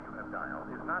dial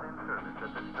is not in service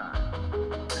at this time.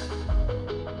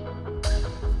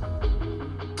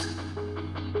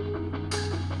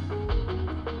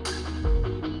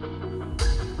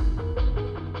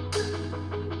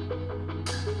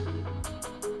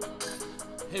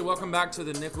 Hey, welcome back to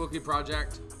the Nick Wilkie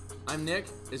Project. I'm Nick.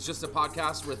 It's just a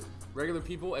podcast with regular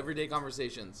people, everyday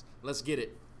conversations. Let's get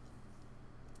it.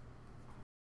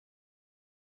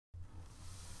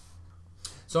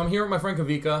 So I'm here with my friend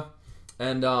Kawika,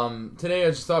 and today I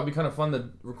just thought it'd be kind of fun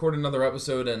to record another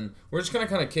episode, and we're just going to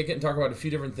kind of kick it and talk about a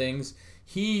few different things.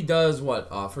 He does what?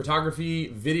 Photography,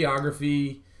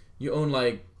 videography. You own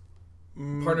like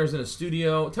partners in a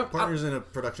studio. Partners in a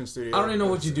production studio. I don't even know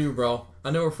what you do, bro.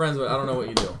 I know we're friends, but I don't know what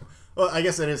you do. Well, I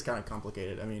guess it is kind of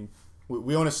complicated. I mean,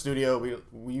 we own a studio.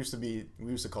 We used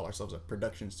to call ourselves a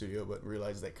production studio, but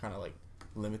realized that kind of like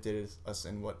limited us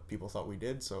in what people thought we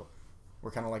did. So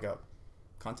we're kind of like a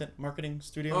content marketing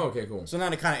studio. Oh, okay, cool. So now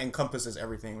it kind of encompasses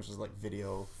everything, which is like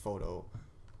video, photo,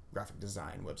 graphic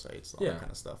design, websites, all that kind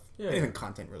of stuff. Yeah. Anything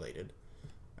content related.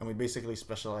 And we basically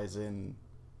specialize in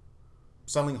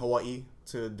selling Hawaii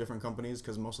to different companies,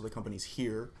 because most of the companies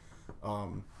here,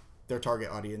 their target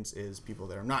audience is people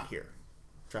that are not here,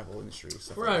 travel industry,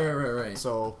 stuff like that. Right.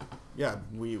 So, yeah,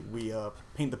 we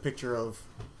paint the picture of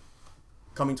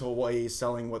coming to Hawaii,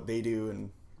 selling what they do, and,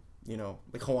 you know,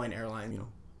 like Hawaiian Airlines, you know,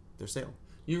 their sale.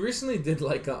 You recently did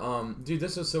like a, dude,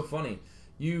 this was so funny.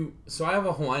 So I have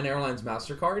a Hawaiian Airlines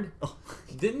MasterCard. Oh.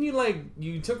 Didn't you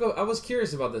I was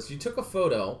curious about this. You took a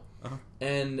photo,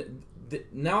 and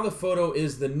now the photo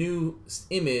is the new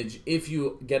image if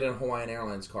you get a Hawaiian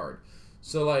Airlines card.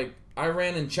 So like, I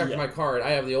ran and checked my card.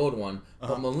 I have the old one,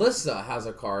 but Melissa has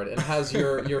a card and has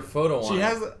your photo on it. She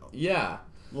has it? Yeah.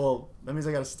 Well, that means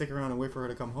I gotta stick around and wait for her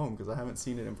to come home, because I haven't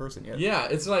seen it in person yet. Yeah,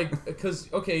 it's like, because,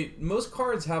 okay, most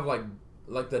cards have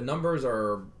like the numbers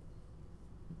are,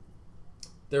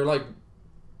 they're like,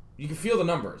 you can feel the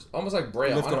numbers, almost like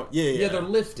Braille. Yeah, they're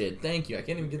lifted. Thank you. I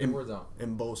can't even get the words out.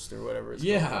 Embossed or whatever it's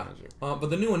called. But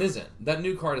the new one isn't. That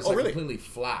new card is completely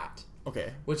flat.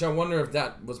 Okay. Which I wonder if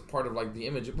that was part of like the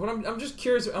image. But I'm just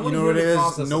curious. I want to hear what the it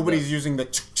process is? Nobody's using the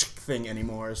thing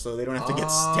anymore, so they don't have to get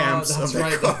stamps that's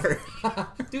of the card.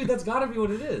 Dude, that's got to be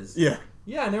what it is. Yeah.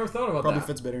 Yeah, I never thought about that. Probably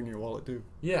fits better in your wallet too.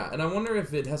 Yeah, and I wonder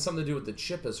if it has something to do with the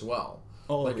chip as well.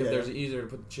 Oh, like if there's easier to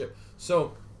put the chip.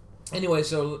 So, anyway,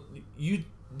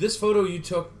 this photo you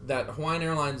took that Hawaiian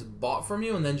Airlines bought from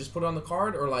you and then just put it on the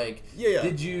card, or like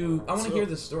did you? I want to hear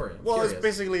this story. It's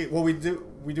basically we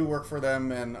do work for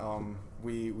them, and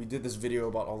we did this video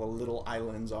about all the little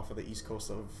islands off of the east coast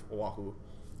of Oahu,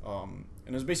 and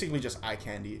it was basically just eye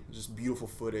candy, just beautiful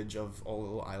footage of all the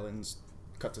little islands,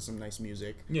 cut to some nice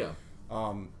music. Yeah.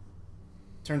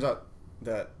 Turns out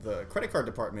that the credit card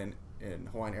department in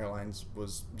Hawaiian Airlines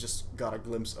just got a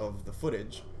glimpse of the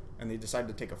footage, and they decided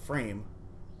to take a frame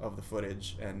of the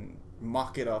footage and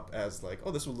mock it up as like,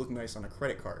 oh, this would look nice on a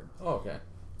credit card. Oh, okay.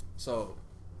 So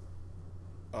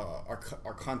our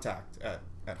contact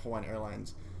at Hawaiian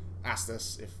Airlines asked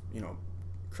us if, you know,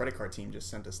 credit card team just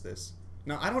sent us this.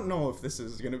 Now, I don't know if this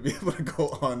is going to be able to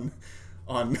go on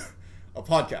a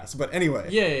podcast, but anyway.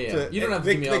 Yeah. So you don't have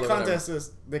to give me all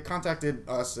They contacted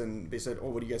us and they said, oh,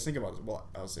 what do you guys think about this? Well,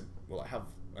 I said, I have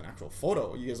an actual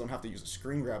photo. You guys don't have to use a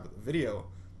screen grab of the video.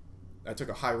 I took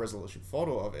a high resolution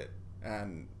photo of it,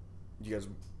 and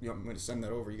I'm going to send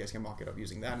that over. You guys can mock it up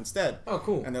using that instead. Oh,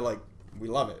 cool. And they're like, we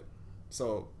love it.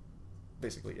 So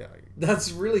basically, yeah.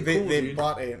 That's really cool. They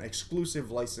bought an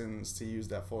exclusive license to use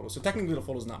that photo. So technically, the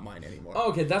photo's not mine anymore. Oh,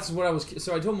 okay. That's what I was.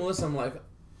 So I told Melissa, I'm like,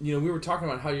 you know, we were talking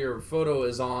about how your photo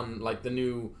is on like the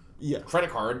new credit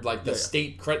card, like the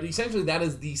state credit. Essentially, that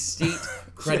is the state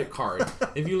credit card.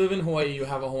 If you live in Hawaii, you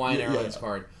have a Hawaiian Airlines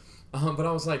card. But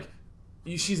I was like,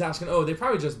 she's asking, they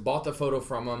probably just bought the photo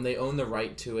from them. They own the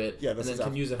right to it, and then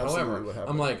can use it however.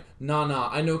 I'm like, nah,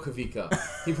 I know Kawika.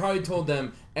 He probably told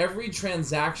them, every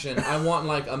transaction, I want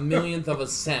like a millionth of a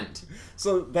cent.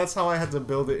 So that's how I had to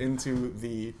build it into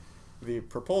the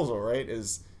proposal, right?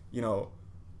 Is, you know,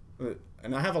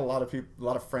 and I have a lot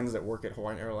of friends that work at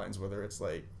Hawaiian Airlines, whether it's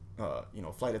like, you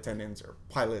know, flight attendants or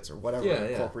pilots or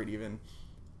whatever, corporate even.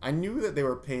 I knew that they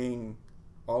were paying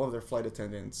all of their flight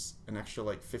attendants an extra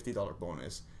like $50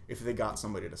 bonus if they got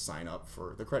somebody to sign up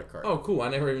for the credit card. Oh, cool. I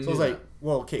never even knew that. So I was like,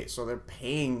 well, okay, so they're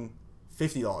paying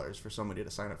 $50 for somebody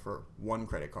to sign up for one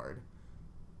credit card.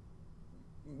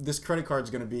 This credit card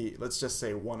is going to be, let's just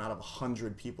say 1 out of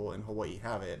 100 people in Hawaii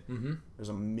have it. Mm-hmm.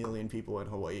 There's 1 million people in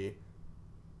Hawaii.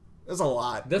 That's a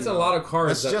lot. That's a lot of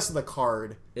cards. That's just the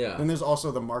card. Yeah. Then there's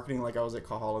also the marketing. Like I was at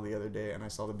Kahala the other day and I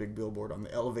saw the big billboard on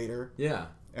the elevator. Yeah.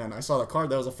 And I saw the card.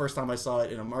 That was the first time I saw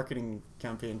it in a marketing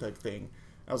campaign type thing.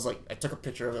 I was like, I took a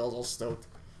picture of it. I was all stoked.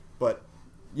 But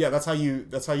yeah, that's how you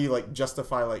like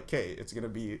justify like, okay, it's gonna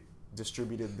be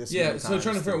distributed this. Yeah, so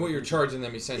trying to figure out what you're charging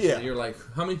them essentially. Yeah. You're like,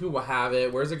 how many people have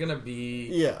it? Where's it gonna be?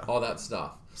 Yeah. All that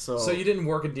stuff. So you didn't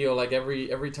work a deal like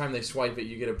every time they swipe it,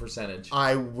 you get a percentage.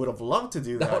 I would have loved to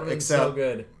do that. That would have been except so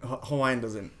good. Hawaiian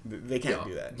doesn't. They can't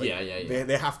do that. Like, yeah.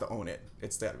 They have to own it.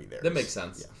 It's got to be theirs. That makes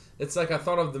sense. Yeah. It's like I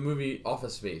thought of the movie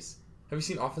Office Space. Have you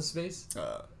seen Office Space?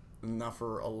 Not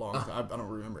for a long time. I don't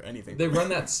remember anything. They run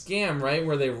that scam, right,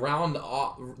 where they round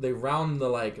the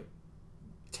like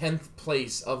 10th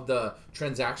place of the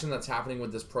transaction that's happening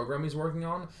with this program he's working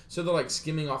on. So they're like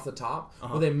skimming off the top.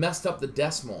 Well, they messed up the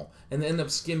decimal and they end up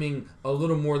skimming a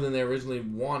little more than they originally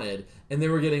wanted, and they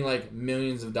were getting like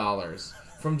millions of dollars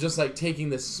from just like taking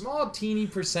this small teeny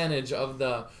percentage of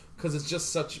the, because it's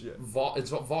just such it's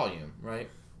volume, right?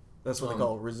 That's what they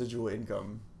call residual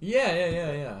income.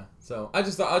 Yeah. So I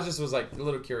just was like a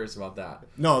little curious about that.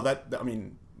 No, I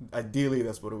mean, ideally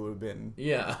that's what it would have been.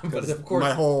 Yeah, but of course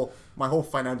my whole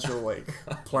financial like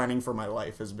planning for my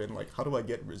life has been like, how do I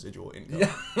get residual income?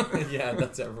 Yeah,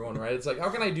 that's everyone, right? It's like, how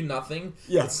can I do nothing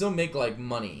and still make like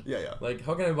money? Yeah. Like,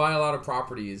 how can I buy a lot of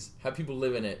properties, have people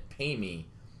live in it, pay me,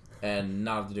 and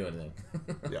not have to do anything?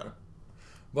 Yeah.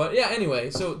 But yeah, anyway,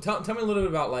 so tell me a little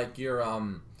bit about like your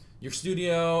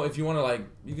studio. If you want to, like,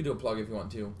 you can do a plug if you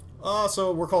want to.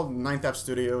 So we're called Ninth Ave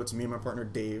Studio. It's me and my partner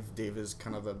Dave. Dave is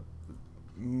kind of the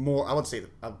more, I would say,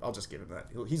 I'll just give him that.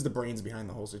 He's the brains behind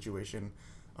the whole situation.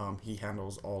 He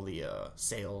handles all the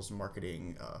sales,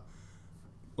 marketing,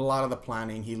 a lot of the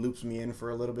planning. He loops me in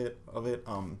for a little bit of it.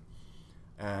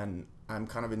 And I'm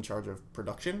kind of in charge of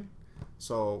production.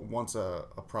 So once a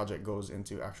project goes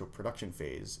into actual production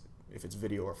phase, if it's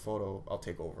video or photo, I'll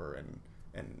take over and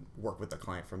work with the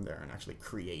client from there and actually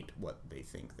create what they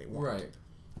think they want. Right.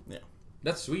 Yeah.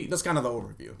 That's sweet. That's kind of the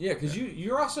overview. Yeah, because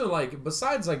you're also like,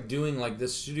 besides like doing like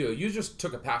this studio, you just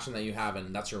took a passion that you have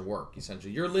and that's your work,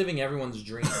 essentially. You're living everyone's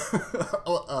dream.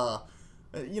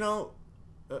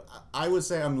 I would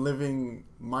say I'm living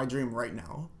my dream right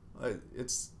now.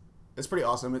 It's pretty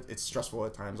awesome. It's stressful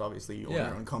at times. Obviously, you own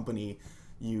your own company.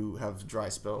 You have dry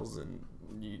spells, and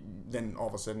then all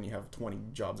of a sudden you have 20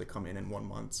 jobs that come in 1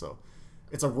 month. So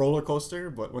it's a roller coaster,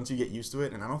 but once you get used to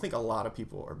it, and I don't think a lot of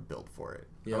people are built for it.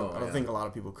 I don't think a lot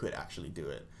of people could actually do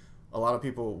it. A lot of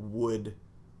people would,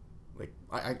 like,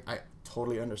 I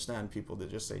totally understand people that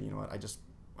just say, you know what, I just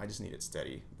need it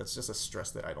steady. That's just a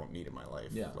stress that I don't need in my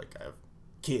life. Yeah. Like, I have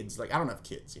kids. Like, I don't have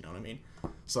kids, you know what I mean?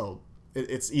 So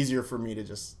it's easier for me to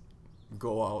just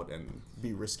go out and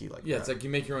be risky like that. Yeah, it's like you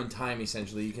make your own time,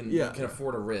 essentially. You can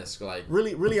afford a risk. Like,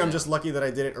 really, I'm just lucky that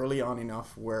I did it early on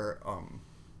enough where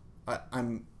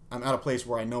I'm at a place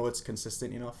where I know it's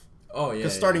consistent enough. Oh, yeah.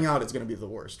 Because starting out, it's going to be the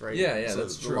worst, right? Yeah, so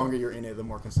that's the true. The longer you're in it, the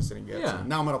more consistent it gets. Yeah. And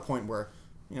now I'm at a point where,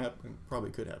 I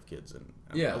probably could have kids, and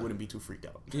I wouldn't be too freaked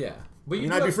out. Yeah. But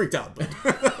I'd be freaked out, but...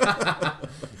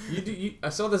 I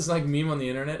saw this, like, meme on the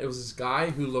internet. It was this guy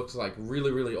who looks, like,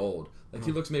 really, really old. Like,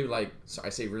 he looks maybe, like... Sorry, I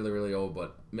say really, really old,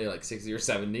 but maybe, like, 60 or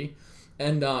 70.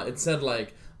 And it said,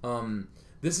 like,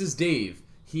 this is Dave.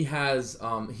 He has...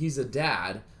 he's a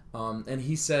dad... and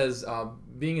he says,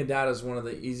 being a dad is one of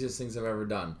the easiest things I've ever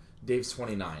done. Dave's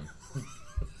 29.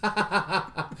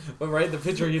 But right, the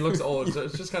picture, he looks old. So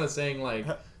it's just kind of saying, like,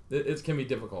 it can be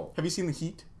difficult. Have you seen The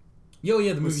Heat? Yeah,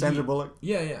 the movie with Sandra Heat. Bullock?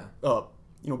 Yeah.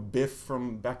 Biff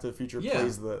from Back to the Future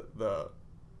plays the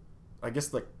I guess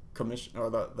the commission, or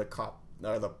the cop,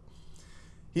 or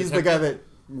he's the guy that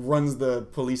runs the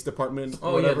police department.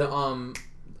 Oh, whatever.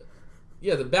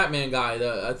 The Batman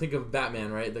guy. I think of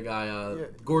Batman, right? The guy,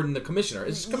 Gordon, the commissioner.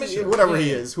 It's commissioner. Whatever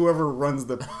he is, whoever runs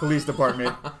the police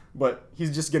department, but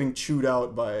he's just getting chewed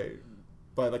out by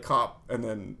the cop, and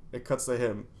then it cuts to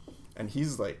him, and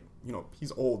he's like,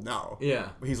 he's old now. Yeah.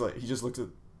 But he's like, he just looks at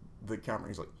the camera.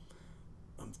 He's like,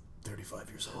 I'm 35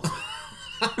 years old.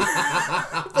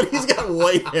 But he's got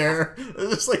white hair.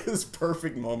 It's just like this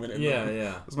perfect moment. Yeah.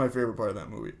 That's my favorite part of that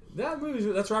movie.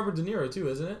 That's Robert De Niro too,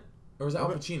 isn't it? Or is it Al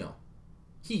Pacino?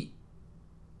 Heat.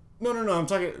 No. I'm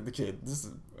talking the kid. This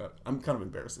is. I'm kind of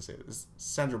embarrassed to say this.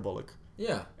 Sandra Bullock.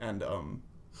 Yeah. And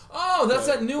Oh, that's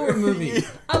that newer movie. Yeah.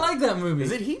 I like that movie.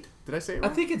 Is it Heat? Did I say it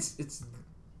wrong? I think it's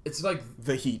like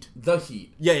The Heat. The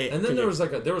Heat. Yeah. And then there was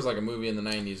like a movie in the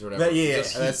 90s or whatever.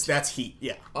 That's Heat.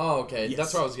 Yeah. Oh, okay. Yes.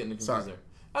 That's why I was getting confused there.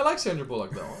 I like Sandra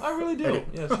Bullock though. I really do. Okay.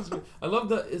 Yeah, she's good. I love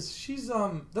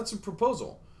that's a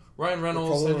Proposal. Ryan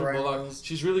Reynolds, Sandra Bullock.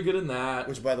 She's really good in that.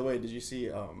 Which, by the way, did you see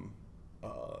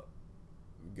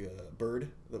Bird?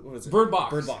 What was it? Bird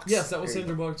Box. Birdbox. Yes, that was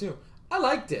Sandra Bullock too. I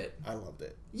liked it. I loved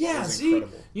it. Yeah, it was see?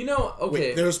 incredible. Okay.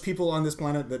 Wait, there's people on this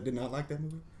planet that did not like that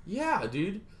movie? Yeah,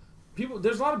 dude.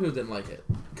 There's a lot of people that didn't like it.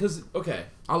 Because, okay,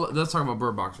 let's talk about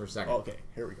Bird Box for a second. Okay,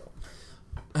 here we go.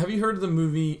 Have you heard of the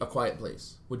movie A Quiet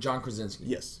Place with John Krasinski?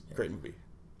 Yes, great movie.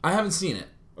 I haven't seen it.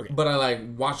 Okay. But I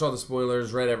watched all the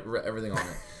spoilers, read everything on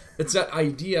it. It's that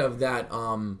idea of that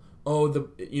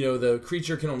the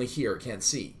creature can only hear, can't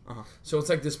see. Uh-huh. So it's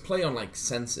like this play on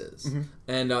senses. Mm-hmm.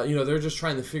 And they're just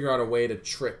trying to figure out a way to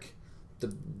trick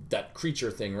that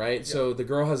creature thing, right? Yeah. So the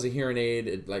girl has a hearing aid,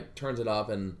 it turns it up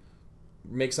and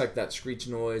makes that screech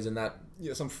noise and that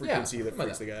some frequency that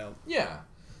freaks the guy out. Yeah.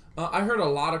 I heard a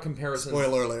lot of comparisons.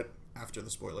 Spoiler alert after the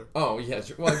spoiler. Oh, yeah.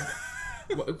 Well,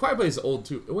 Quiet Place is old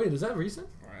too. Wait, is that recent?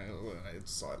 I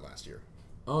saw it last year.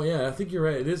 Oh yeah, I think you're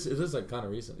right. It is kind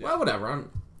of recent. Yeah. Well, whatever.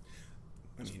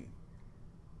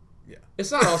 Yeah.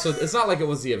 It's not like it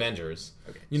was the Avengers.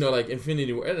 Okay.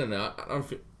 Infinity War. I don't know.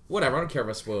 Whatever. I don't care if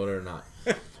I spoiled it or not.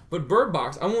 But Bird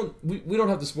Box, we don't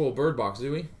have to spoil Bird Box,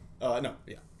 do we? No.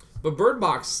 Yeah. But Bird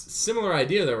Box, similar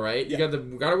idea though, right? Yeah.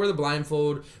 You gotta wear the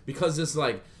blindfold because this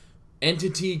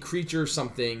entity, creature,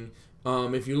 something.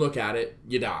 If you look at it,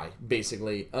 you die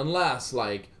basically, unless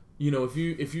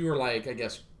if you were I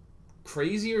guess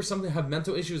crazy or something, have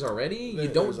mental issues already, you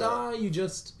don't die. You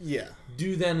just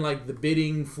do then the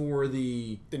bidding for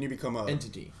the then you become a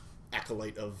entity,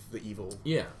 acolyte of the evil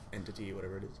entity,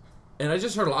 whatever it is. And I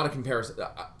just heard a lot of comparisons.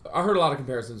 I heard a lot of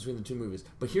comparisons between the two movies.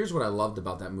 But here's what I loved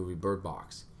about that movie, Bird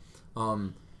Box.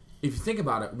 If you think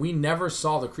about it, we never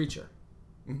saw the creature.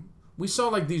 Mm-hmm. We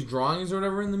saw these drawings or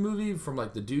whatever in the movie from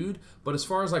the dude, but as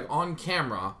far as on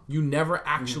camera, you never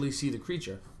actually see the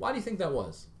creature. Why do you think that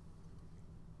was?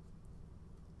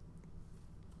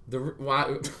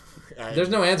 There's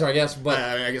no answer, I guess, but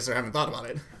I guess I haven't thought about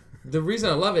it. The reason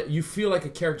I love it, you feel like a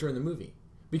character in the movie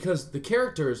because the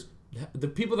characters, the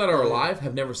people that are alive,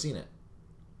 have never seen it.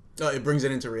 It brings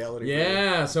it into reality.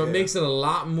 Yeah, so it makes it a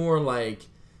lot more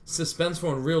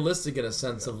suspenseful and realistic in a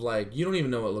sense of you don't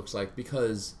even know what it looks like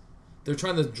because they're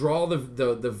trying to draw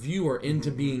the viewer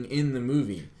into being in the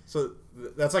movie. So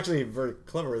that's actually very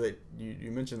clever that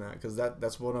you mentioned that because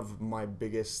that's one of my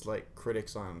biggest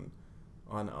critics on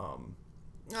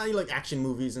action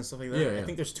movies and stuff like that. Yeah. I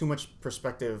think there's too much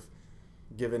perspective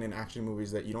given in action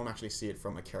movies that you don't actually see it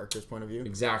from a character's point of view.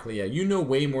 Exactly, yeah. You know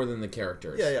way more than the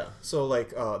characters. Yeah. So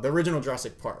the original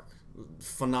Jurassic Park,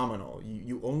 phenomenal.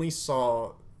 You only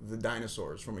saw the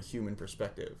dinosaurs from a human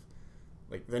perspective.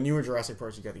 The newer Jurassic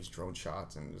Parks, you got these drone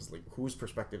shots, and it's whose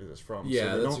perspective is this from?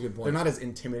 Yeah, so that's a good point. They're not as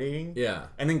intimidating. Yeah.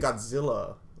 And then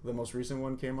Godzilla, the most recent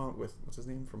one, came out with what's his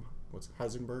name from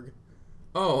Heisenberg?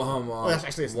 That's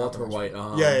actually Walter White.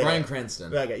 Bryan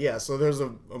Cranston. That guy. Yeah. So there's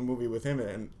a movie with him,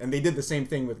 and they did the same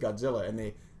thing with Godzilla,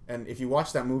 and if you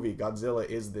watch that movie, Godzilla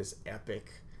is this epic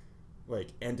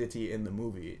entity in the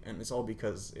movie, and it's all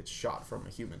because it's shot from a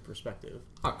human perspective.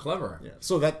 Ah, clever. Yeah.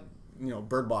 So that.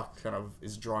 Bird Box kind of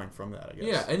is drawing from that, I guess.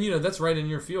 Yeah, and that's right in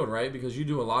your field, right? Because you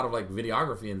do a lot of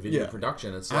videography and video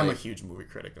production. It's I'm a huge movie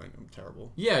critic. I'm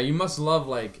terrible. Yeah, you must love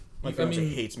my fiance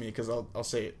hates me because I'll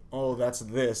say, oh, that's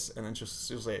this, and then she'll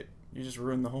say, you just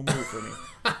ruined the whole movie for me.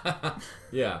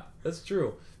 Yeah, that's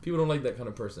true. People don't like that kind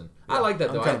of person. Yeah, I like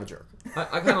that though. I'm kind of a jerk.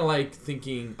 I kind of like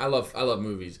thinking. I love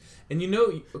movies, and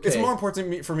it's more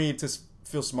important for me to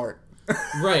feel smart,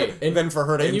 right? And than for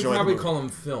her to enjoy. And you probably the movie. call them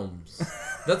films.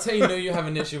 That's how you know you have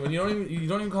an issue when you don't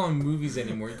even call them movies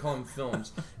anymore. You call them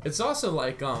films. It's also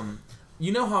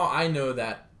you know how I know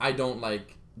that I don't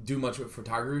do much with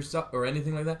photography stuff or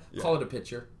anything like that. Yeah. Call it a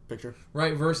picture. Picture.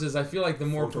 Right. Versus I feel the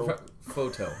more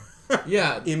photo.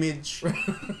 Yeah. Image.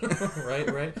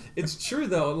 Right. It's true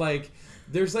though.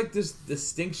 There's this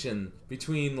distinction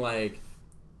between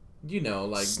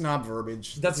snob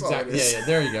verbiage. That's exactly. Yeah.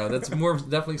 There you go. That's more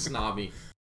definitely snobby.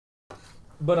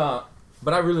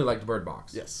 But I really liked Bird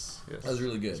Box. Yes. That was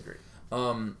really good. That's great.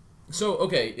 So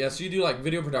you do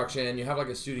video production. You have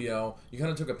a studio. You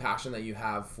kind of took a passion that you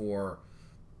have for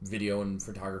video and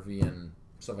photography and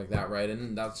stuff like that, right?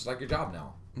 And that's your job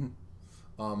now.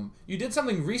 Mm-hmm. You did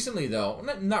something recently though.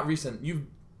 Not recent.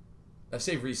 I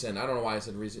say recent. I don't know why I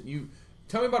said recent. You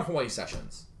tell me about Hawaii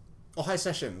Sessions. Oh, High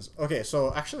Sessions. Okay,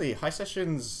 so actually, High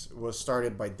Sessions was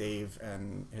started by Dave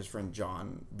and his friend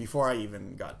John before I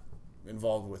even got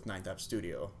involved with Ninth Ave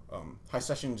Studio. High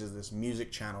Sessions is this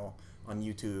music channel on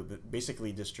YouTube that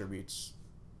basically distributes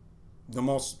the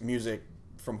most music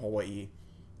from Hawaii,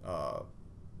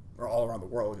 or all around the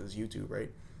world, is YouTube,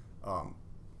 right?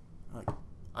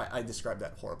 I described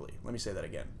that horribly. Let me say that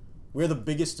again. We're the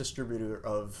biggest distributor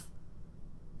of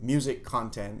music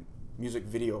content, music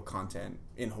video content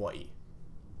in Hawaii.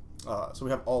 So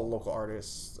we have all local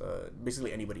artists.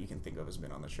 Basically anybody you can think of has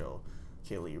been on the show.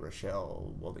 Kaylee,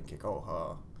 Rochelle, Weldon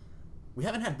Kikoha. We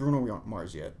haven't had Bruno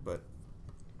Mars yet, but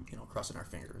crossing our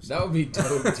fingers. That would be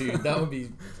dope, dude. That would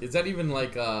be. Is that even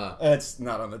like? It's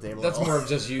not on the table. That's at all. more of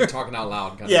just you talking out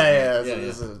loud. Kind Yeah, of thing.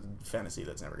 It's a fantasy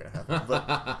that's never gonna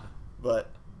happen.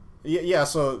 But yeah.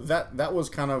 So that was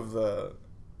kind of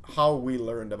how we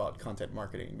learned about content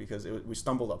marketing, because we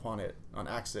stumbled upon it on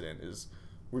accident. Is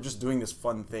we're just doing this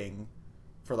fun thing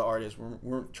for the artists. We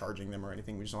weren't charging them or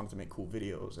anything. We just wanted to make cool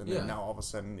videos, and then now all of a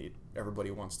sudden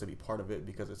everybody wants to be part of it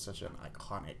because it's such an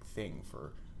iconic thing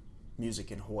for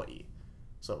music in Hawaii.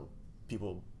 So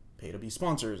people pay to be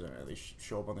sponsors, and they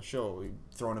show up on the show. We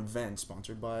throw an event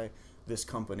sponsored by this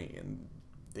company, and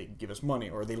they give us money,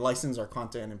 or they license our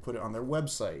content and put it on their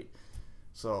website.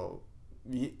 So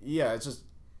yeah, it's just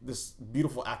this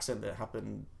beautiful accent that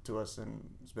happened to us, and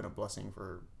it's been a blessing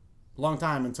for a long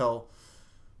time until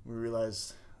we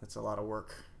realized it's a lot of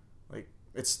work. Like,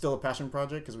 it's still a passion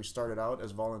project because we started out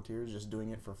as volunteers just doing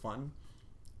it for fun.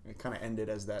 It kind of ended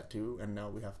as that too, and now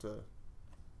we have to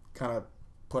kind of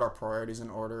put our priorities in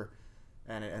order,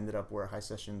 and it ended up where High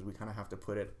Sessions, we kind of have to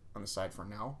put it on the side for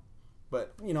now.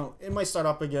 But it might start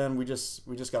up again. We just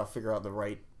got to figure out the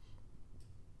right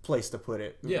place to put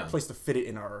it, place to fit it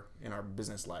in our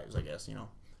business lives, I guess.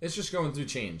 It's just going through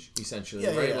change, essentially,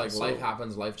 right? Yeah. Like, life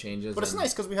happens, life changes. But it's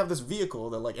nice because we have this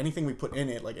vehicle that, like, anything we put in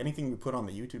it, like anything we put on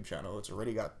the YouTube channel, it's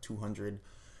already got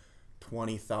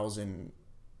 220,000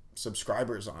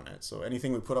 subscribers on it. So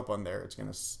anything we put up on there, it's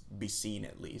going to be seen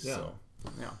at least. Yeah. So,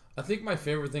 yeah. I think my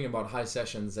favorite thing about High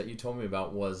Sessions that you told me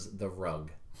about was the rug.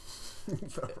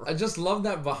 I just love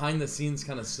that behind the scenes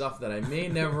kind of stuff that I may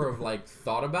never have like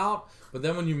thought about, but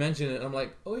then when you mention it, I'm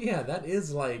like, oh yeah, that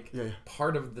is like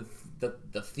part of the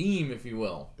theme, if you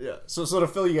will. Yeah. So to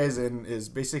fill you guys in is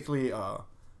basically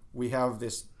we have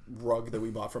this rug that we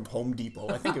bought from Home Depot.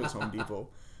 I think it was Home Depot.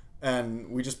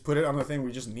 And we just put it on the thing.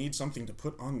 We just need something to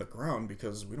put on the ground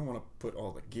because we don't want to put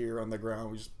all the gear on the ground.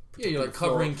 We just you're like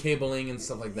covering cabling and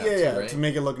stuff like that. Yeah, too, right? To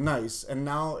make it look nice. And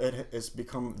now it's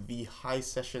become the High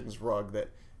Sessions rug that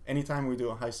anytime we do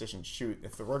a High Sessions shoot,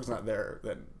 if the rug's not there,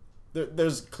 then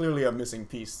there's clearly a missing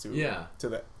piece to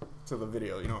the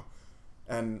video,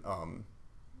 And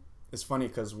it's funny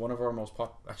because one of our most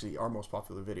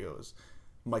popular videos,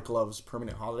 Mike Love's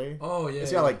Permanent Holiday. Oh yeah.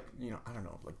 It's got like I don't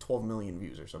know, like 12 million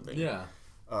views or something. Yeah.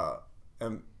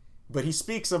 But he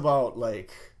speaks about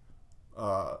like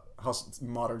how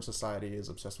modern society is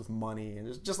obsessed with money, and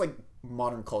it's just like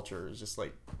modern culture is just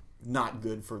like not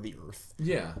good for the earth.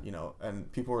 Yeah.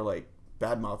 And people are like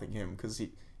bad mouthing him because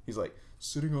he's like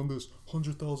sitting on this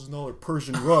 $100,000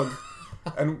 Persian rug,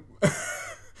 and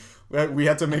we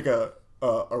had to make a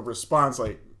response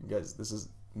like, guys, this is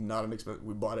not an expensive.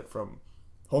 We bought it from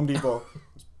Home Depot.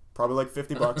 It's probably like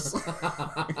 $50.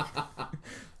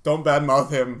 Don't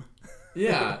badmouth him.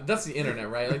 Yeah, that's the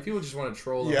internet, right? Like, people just want to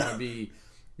troll and want to be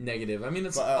negative. I mean,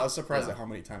 it's. But I was surprised at how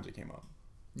many times it came up.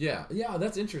 Yeah,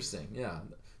 that's interesting. Yeah,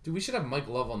 dude, we should have Mike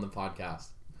Love on the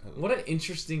podcast. What an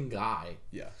interesting guy.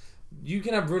 Yeah. You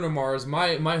can have Bruno Mars.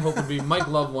 My hope would be Mike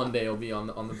Love one day will be on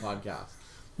the podcast.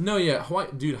 No, yeah, Hawaii,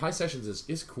 dude. High Sessions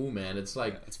is cool, man. It's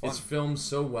like it's filmed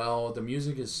so well. The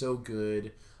music is so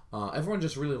good. Everyone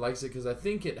just really likes it because I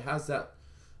think it has that,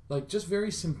 like, just very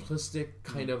simplistic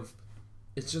kind of.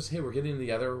 It's just, hey, we're getting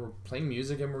together, we're playing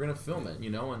music, and we're gonna film it,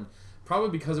 and probably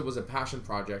because it was a passion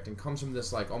project and comes from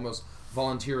this like almost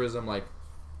volunteerism, like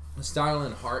style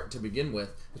and heart to begin with.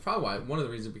 It's probably one of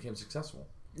the reasons it became successful.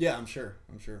 Yeah, I'm sure.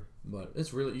 But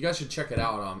it's really, you guys should check it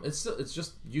out. It's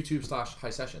just YouTube/High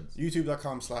Sessions.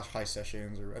 YouTube.com/High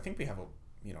Sessions, or I think we have a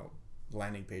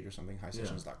landing page or something,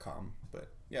 highsessions.com. But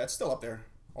yeah, it's still up there.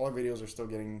 All our videos are still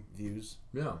getting views.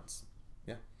 Yeah.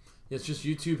 It's just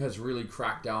YouTube has really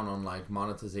cracked down on like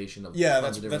monetization of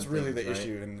that's really the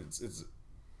issue, and it's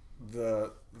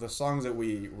the songs that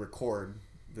we record.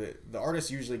 The artists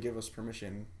usually give us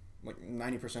permission, like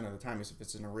 90% of the time, if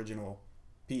it's an original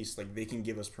piece, like they can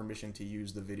give us permission to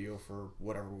use the video for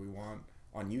whatever we want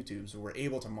on YouTube, so we're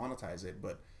able to monetize it.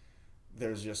 But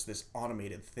there's just this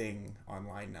automated thing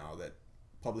online now that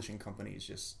publishing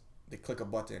companies they click a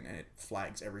button and it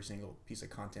flags every single piece of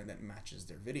content that matches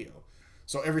their video.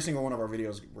 So every single one of our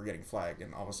videos were getting flagged,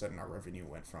 and all of a sudden our revenue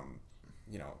went from,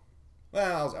 I'm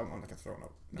not going to throw a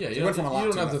number. Yeah, you don't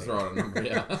have to throw out a number,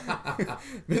 yeah.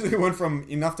 Basically went from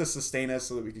enough to sustain us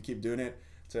so that we could keep doing it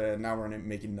to now we're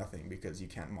making nothing because you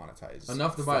can't monetize.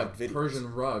 Enough to buy a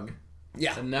Persian rug.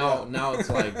 Yeah. And now it's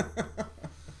like...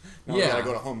 now we gotta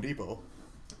go to Home Depot.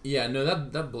 Yeah, no,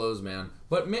 that blows, man.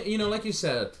 But, like you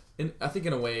said, I think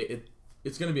in a way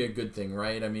it's going to be a good thing,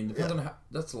 right? I mean, depends on how,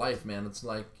 that's life, man. It's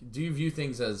like, do you view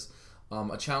things as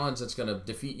a challenge that's going to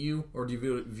defeat you, or do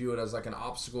you view it as like an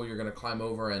obstacle you're going to climb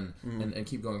over and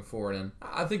keep going forward? And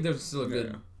I think there's still a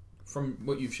good from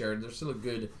what you've shared, there's still a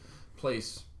good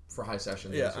place for high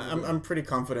sessions. Yeah, I'm pretty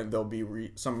confident there'll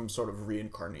be some sort of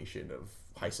reincarnation of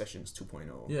high sessions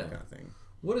 2.0 kind of thing.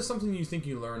 What is something you think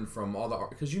you learned from all the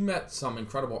art? Because you met some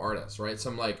incredible artists, right?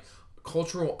 Some like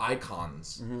cultural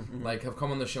icons like have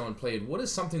come on the show and played. What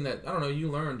is something that, I don't know,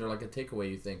 you learned or like a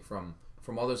takeaway you think from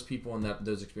all those people and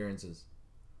those experiences?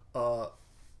 I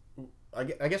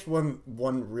guess one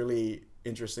really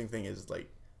interesting thing is like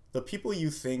the people you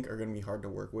think are going to be hard to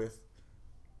work with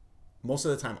most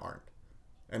of the time aren't.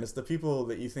 And it's the people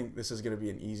that you think this is going to be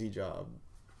an easy job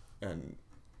and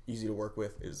easy to work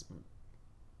with is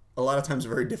a lot of times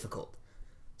very difficult.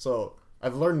 So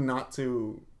I've learned not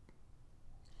to,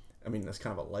 I mean, that's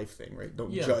kind of a life thing, right?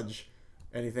 Don't judge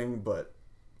anything, but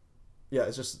yeah,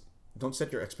 it's just don't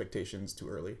set your expectations too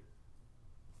early.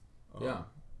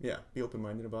 Yeah, be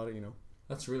open-minded about it, you know.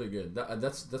 That's really good.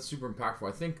 That's super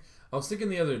impactful. I was thinking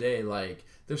the other day, like,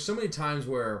 there's so many times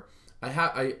where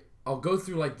I'll go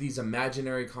through like these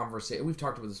imaginary conversations. We've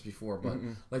talked about this before, but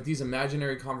like these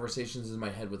imaginary conversations in my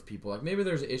head with people. Like maybe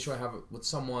there's an issue I have with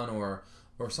someone or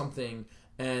something,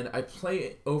 and I play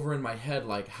it over in my head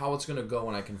like how it's gonna go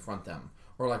when I confront them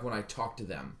or like when I talk to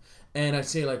them. And I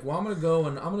say like, well, I'm gonna go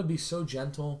and I'm gonna be so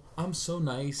gentle. I'm so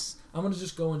nice. I'm gonna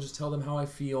just go and just tell them how I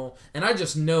feel. And I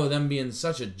just know them being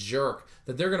such a jerk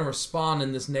that they're gonna respond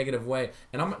in this negative way,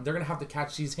 and they're gonna have to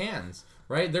catch these hands.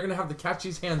 Right? They're going to have to catch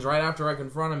these hands right after I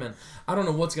confront them, and I don't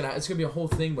know what's going to happen. It's going to be a whole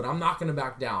thing, but I'm not going to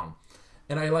back down.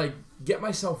 And I, like, get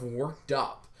myself worked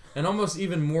up and almost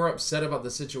even more upset about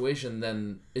the situation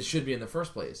than it should be in the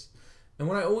first place. And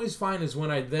what I always find is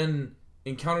when I then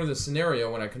encounter the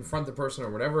scenario, when I confront the person or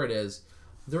whatever it is,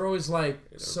 they're always, like,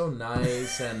 so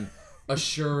nice and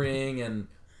assuring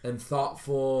and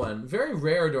thoughtful. And very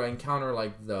rare do I encounter,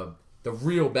 like, the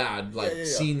real bad, like,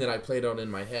 scene that I played out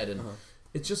in my head. And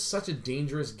it's just such a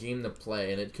dangerous game to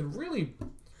play, and it can really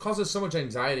cause us so much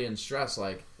anxiety and stress,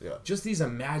 like just these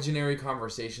imaginary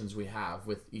conversations we have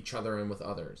with each other and with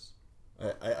others.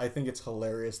 I think it's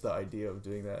hilarious, the idea of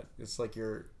doing that. It's like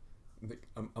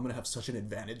I'm going to have such an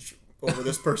advantage over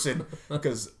this person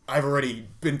because I've already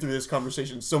been through this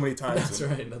conversation so many times. That's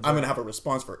right. I'm going to have a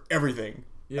response for everything.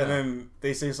 Yeah. And then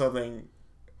they say something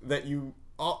that you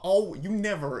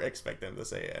never expect them to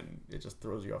say, and it just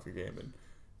throws you off your game, and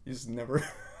you just never...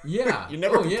 Yeah. you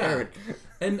never prepare it.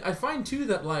 And I find, too,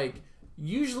 that, like,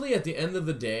 usually at the end of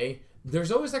the day,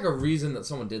 there's always, like, a reason that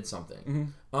someone did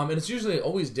something. And it's usually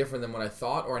always different than what I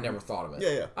thought or I never thought of it.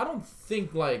 Yeah. I don't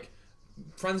think, like,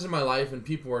 friends in my life and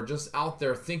people are just out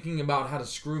there thinking about how to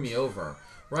screw me over,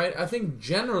 right? I think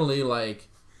generally, like,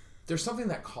 there's something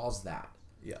that caused that.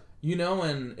 Yeah. You know,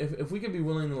 and if we could be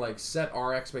willing to, like, set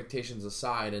our expectations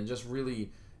aside and just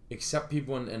really accept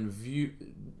people and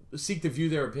seek to view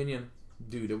their opinion,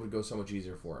 dude, it would go so much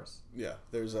easier for us. Yeah,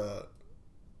 there's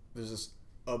this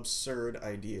absurd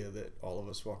idea that all of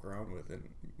us walk around with, and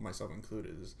myself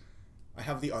included, is I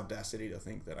have the audacity to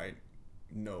think that I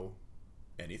know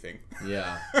anything.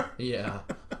 Yeah.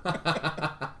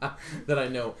 That I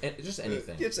know just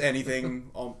anything. It's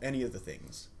anything, any of the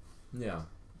things. Yeah.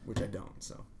 Which I don't,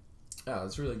 so. Yeah,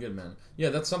 that's really good, man. Yeah,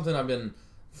 that's something I've been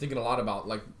thinking a lot about.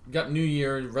 Like, got New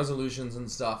Year resolutions and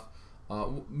stuff.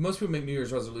 Most people make New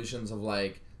Year's resolutions of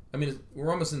like, I mean,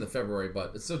 we're almost into February,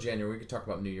 but it's still January. We could talk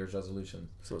about New Year's resolution.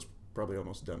 So it's probably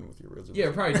almost done with your resolution. Yeah,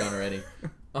 we're probably done already.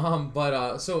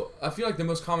 So I feel like the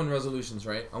most common resolutions,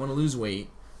 right? I want to lose weight.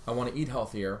 I want to eat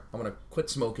healthier. I want to quit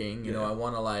smoking. You know, I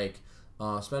want to like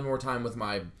spend more time with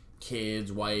my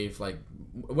kids, wife, like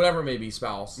whatever it may be,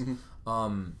 spouse.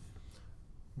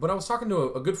 But I was talking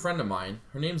to a good friend of mine.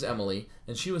 Her name's Emily,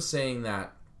 and she was saying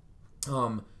that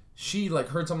she like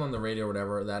heard something on the radio or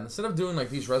whatever, that instead of doing like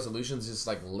these resolutions, this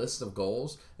like list of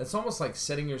goals, it's almost like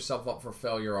setting yourself up for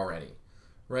failure already,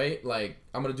 right? Like,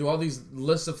 I'm going to do all these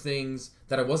lists of things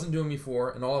that I wasn't doing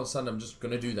before, and all of a sudden I'm just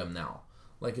going to do them now.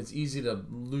 Like, it's easy to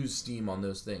lose steam on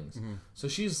those things. So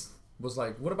was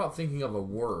like, what about thinking of a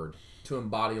word to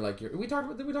embody like your... Did we talk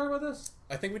about this?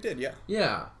 I think we did, yeah.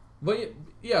 Yeah. But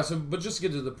just to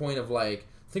get to the point of like,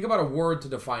 think about a word to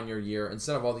define your year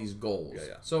instead of all these goals.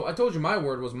 Yeah. So I told you my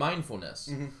word was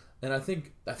mindfulness. And I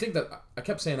think that I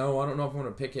kept saying, oh, I don't know if I'm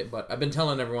going to pick it, but I've been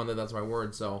telling everyone that that's my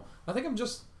word. So I think I'm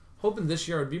just hoping this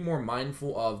year I'd be more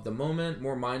mindful of the moment,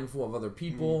 more mindful of other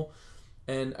people.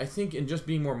 And I think in just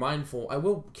being more mindful, I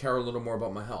will care a little more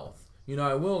about my health. You know,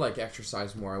 I will like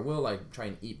exercise more. I will like try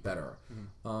and eat better.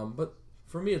 But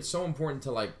for me, it's so important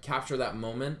to like capture that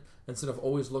moment instead of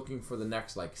always looking for the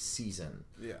next like season.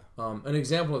 Yeah. An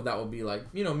example of that would be like,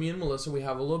 you know, me and Melissa, we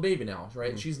have a little baby now,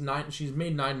 right? She's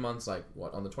made 9 months, like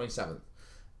what, on the 27th.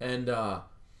 And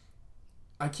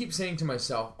I I keep saying to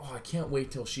myself, oh, I can't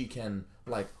wait till she can,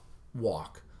 like,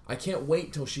 walk. I can't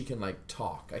wait till she can, like,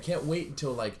 talk. I can't wait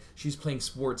until, like, she's playing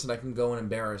sports and I can go and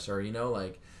embarrass her, you know?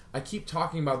 Like, I keep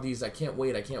talking about these, I can't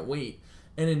wait.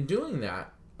 And in doing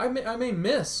that, I may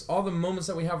miss all the moments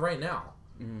that we have right now.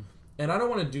 Mm-hmm. And I don't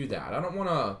want to do that. I don't want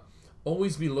to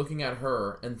always be looking at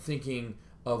her and thinking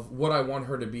of what I want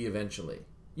her to be eventually.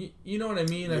 You know what I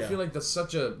mean? Yeah. I feel like there's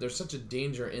such a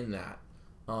danger in that.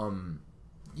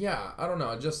 Yeah, I don't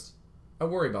know. I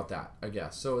worry about that, I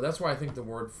guess. So that's why I think the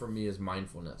word for me is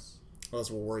mindfulness. Well, that's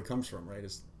where worry comes from, right?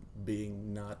 Is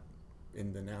being not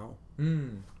in the now.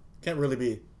 Can't really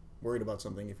be worried about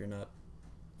something if you're not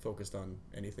focused on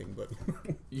anything. But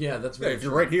yeah, that's very if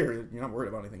you're right here, you're not worried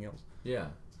about anything else. Yeah,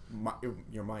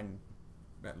 your mind,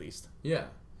 at least. Yeah.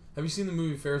 Have you seen the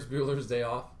movie Ferris Bueller's Day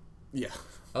Off? Yeah.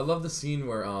 I love the scene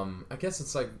where I guess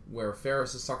it's like where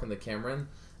Ferris is talking to Cameron.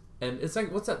 And it's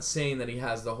like, what's that saying that he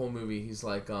has the whole movie? He's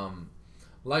like,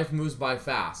 life moves by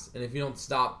fast, and if you don't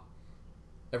stop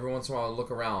every once in a while and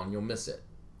look around, you'll miss it.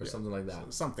 Or something like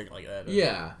that. Something like that.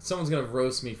 Yeah. Someone's going to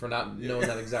roast me for not knowing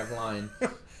that exact line.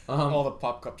 All the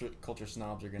pop culture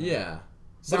snobs are going to... Yeah.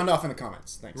 Sound off in the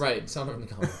comments. Thanks. Right. Sound off in the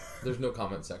comments. There's no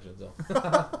comment section,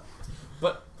 so.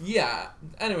 But, yeah.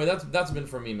 Anyway, that's been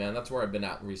for me, man. That's where I've been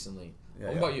at recently. Yeah,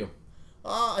 what about you?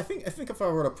 I think if I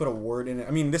were to put a word in it,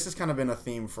 I mean, this has kind of been a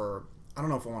theme for, I don't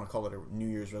know if I want to call it a New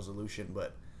Year's resolution,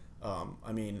 but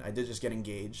I mean, I did just get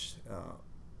engaged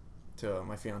to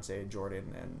my fiance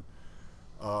Jordan,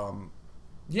 and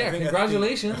yeah,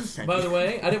 congratulations. By the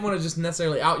way, I didn't want to just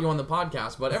necessarily out you on the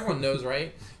podcast, but everyone knows,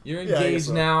 right? You're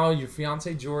engaged now. Your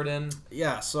fiance Jordan.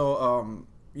 Yeah. So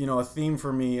you know, a theme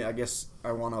for me, I guess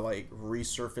I want to like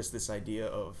resurface this idea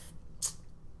of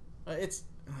it's.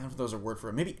 I don't know if those are word for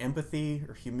it. Maybe empathy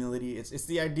or humility. It's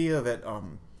the idea that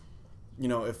you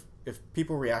know, if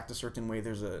people react a certain way,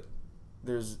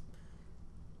 there's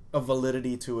a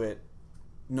validity to it,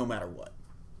 no matter what.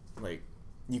 Like,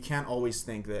 you can't always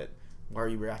think that why are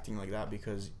you reacting like that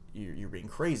because you're being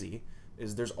crazy.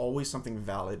 There's always something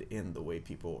valid in the way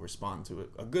people respond to it.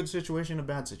 A good situation, a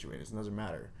bad situation, it doesn't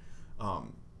matter.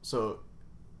 So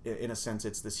in a sense,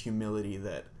 it's this humility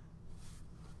that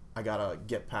I gotta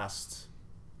get past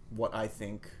what I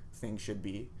think things should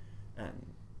be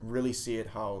and really see it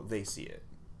how they see it.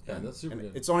 Yeah, that's super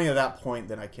good. It's only at that point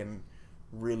that I can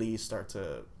really start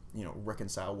to, you know,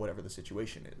 reconcile whatever the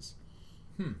situation is.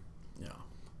 Yeah.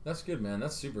 That's good, man.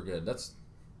 That's super good.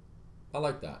 I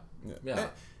like that. Yeah.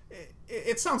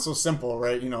 It sounds so simple,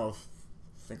 right? You know,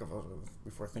 think of it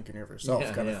before thinking of yourself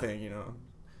kind of thing, you know.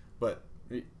 But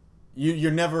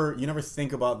you never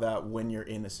think about that when you're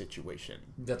in a situation.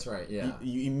 That's right. Yeah.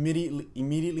 You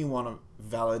immediately want to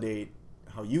validate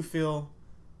how you feel,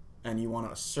 and you want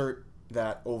to assert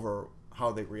that over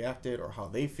how they reacted or how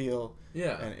they feel.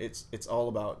 Yeah. And it's all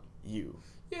about you.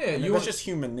 Yeah. That's just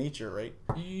human nature, right?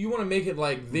 You want to make it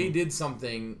like they did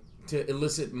something to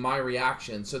elicit my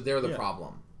reaction, so they're the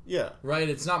problem. Yeah. Right?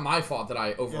 It's not my fault that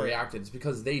I overreacted. It's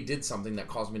because they did something that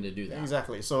caused me to do that.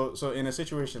 Exactly. So in a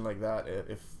situation like that,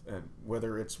 if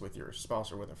whether it's with your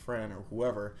spouse or with a friend or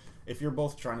whoever, if you're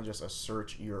both trying to just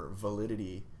assert your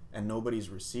validity and nobody's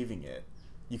receiving it,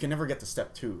 you can never get to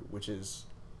step 2, which is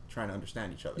trying to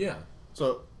understand each other. Yeah.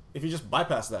 So if you just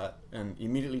bypass that and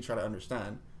immediately try to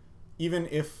understand, even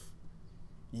if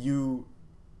you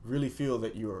really feel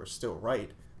that you're still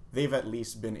right, they've at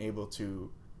least been able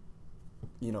to,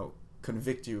 you know,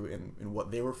 convict you in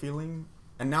what they were feeling,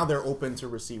 and now they're open to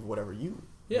receive whatever you've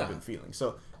been feeling.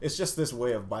 So it's just this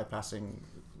way of bypassing,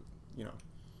 you know.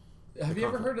 Have you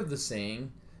ever heard of the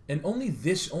saying? And only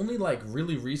like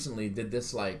really recently did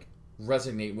this like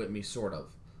resonate with me, sort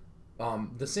of.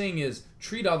 The saying is,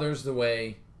 treat others the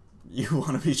way you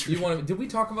want to be treated. Did we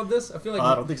talk about this? I feel like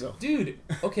I don't think so, dude.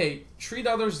 Okay, treat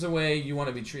others the way you want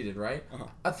to be treated, right?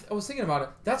 I was thinking about it.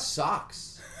 That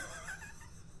sucks.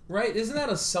 Right? Isn't that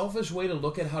a selfish way to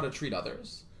look at how to treat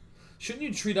others? Shouldn't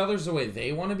you treat others the way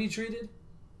they want to be treated?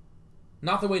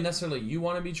 Not the way necessarily you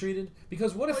want to be treated?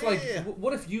 Because what if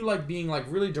what if you like being like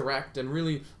really direct and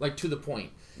really like to the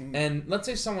point? Mm-hmm. And let's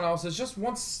say someone else just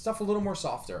wants stuff a little more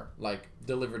softer, like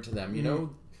delivered to them, you know?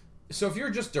 So if you're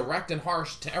just direct and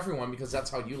harsh to everyone because that's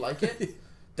how you like it,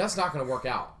 that's not going to work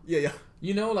out. Yeah.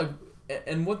 You know, like,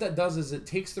 and what that does is it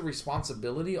takes the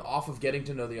responsibility off of getting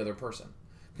to know the other person.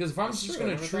 Because if I'm just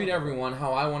going to treat everyone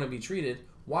how I want to be treated,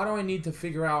 why do I need to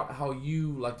figure out how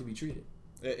you like to be treated?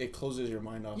 It closes your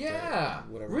mind off. Yeah,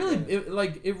 to whatever. Really,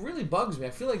 it really bugs me. I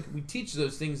feel like we teach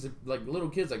those things to like little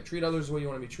kids, like treat others the way you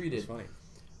want to be treated. It's funny.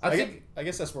 I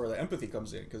guess that's where the empathy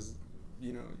comes in, because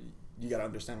you know you got to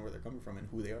understand where they're coming from and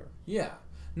who they are. Yeah.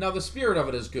 Now the spirit of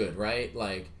it is good, right?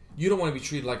 Like you don't want to be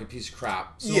treated like a piece of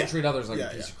crap, so don't treat others like a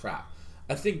piece of crap.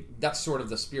 I think that's sort of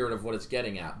the spirit of what it's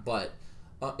getting at, but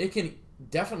it can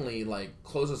definitely like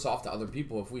close us off to other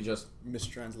people if we just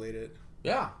mistranslate it.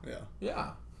 Yeah.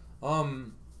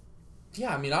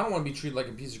 I mean, I don't want to be treated like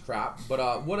a piece of crap,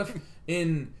 but what if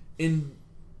in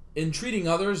treating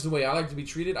others the way I like to be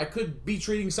treated, I could be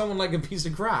treating someone like a piece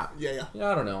of crap. Yeah,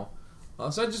 I don't know.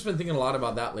 So I've just been thinking a lot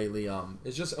about that lately.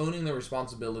 It's just owning the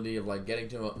responsibility of like getting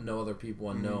to know other people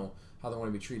and know how they want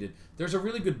to be treated. There's a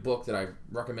really good book that I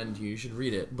recommend to you. You should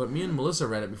read it. But me and Melissa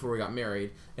read it before we got married.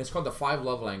 And it's called The 5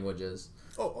 Love Languages.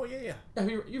 Oh yeah.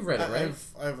 You've read it, right?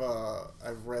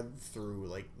 I've read through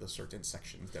like the certain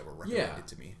sections that were recommended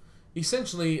to me.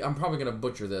 Essentially, I'm probably gonna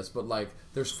butcher this, but like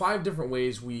there's 5 different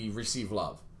ways we receive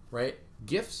love, right?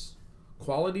 Gifts,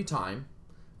 quality time,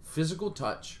 physical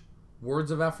touch,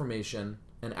 words of affirmation,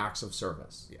 and acts of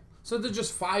service. Yeah. So they're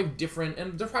just 5 different,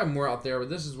 and there's probably more out there, but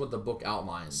this is what the book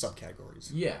outlines. Subcategories.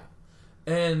 Yeah.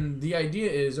 And the idea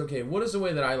is, okay, what is the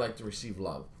way that I like to receive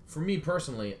love? For me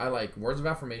personally, I like words of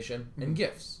affirmation and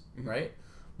gifts, right?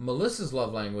 Melissa's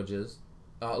love language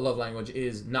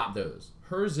is not those.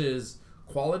 Hers is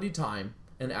quality time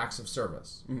and acts of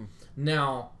service.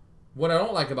 Now, what I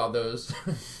don't like about those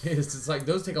is it's like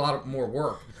those take a lot more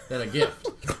work than a gift,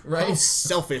 right? How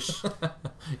selfish.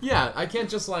 Yeah, I can't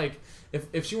just like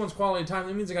if she wants quality time,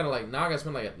 that means I gotta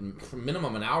spend like a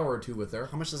minimum an hour or 2 with her.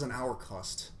 How much does an hour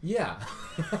cost? Yeah.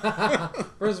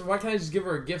 Whereas why can't I just give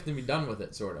her a gift and be done with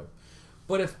it, sort of?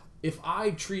 But if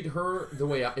I treat her the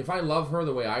way if I love her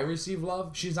the way I receive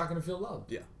love, she's not gonna feel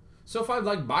loved. Yeah. So if I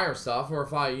like buy her stuff or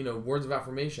if I words of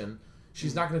affirmation,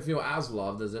 she's not going to feel as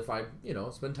loved as if I,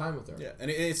 spend time with her. Yeah,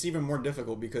 and it's even more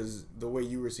difficult because the way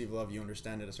you receive love, you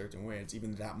understand it a certain way. It's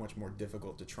even that much more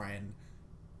difficult to try and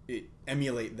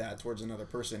emulate that towards another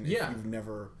person if you've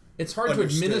never It's hard to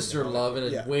administer love in a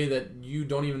yeah. way that you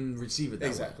don't even receive it that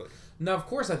exactly. way. Now, of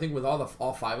course, I think with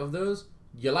all five of those,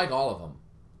 you like all of them,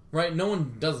 right? No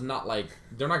one does not like.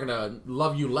 They're not gonna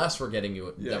love you less for getting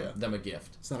you them a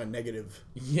gift. It's not a negative.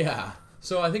 Yeah.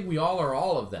 So I think we all are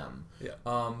all of them. Yeah.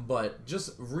 But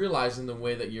just realizing the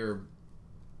way that your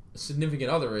significant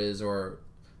other is, or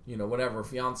whatever,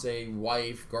 fiance,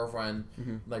 wife, girlfriend,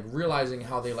 mm-hmm. like realizing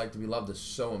how they like to be loved is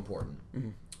so important. Mm-hmm.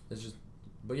 It's just,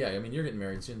 but yeah, I mean, you're getting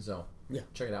married soon, so yeah,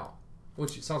 check it out.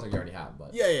 Which it sounds like you already have,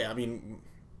 but yeah. I mean,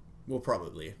 we'll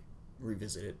probably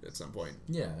revisit it at some point.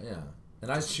 Yeah.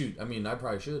 And I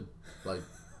probably should. Like,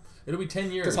 it'll be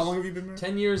 10 years. Because how long have you been married?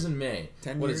 10 years in May.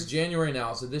 10 Well, years? it's January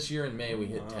now, so this year in May we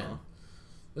hit 10.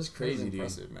 That's crazy, dude.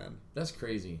 Impressive, man. That's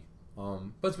crazy.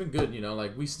 But it's been good,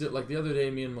 like we still, like the other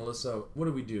day, me and Melissa, what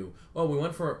did we do? Oh, we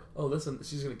went for, listen,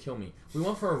 she's gonna kill me. We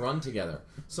went for a run together.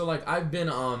 So like I've been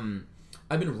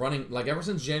running, like ever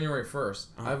since January 1st,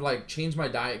 I've like changed my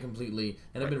diet completely,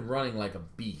 and I've been running like a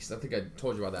beast. I think I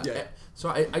told you about that. Yeah. So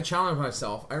I challenged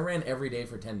myself. I ran every day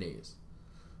for 10 days.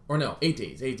 Or no, 8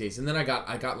 days. 8 days. And then I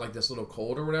got like this little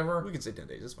cold or whatever. We can say 10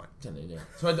 days. It's fine. 10 days, yeah.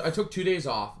 So I took 2 days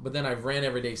off, but then I've ran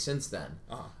every day since then.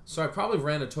 So I probably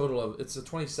ran a total of, it's the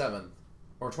 27th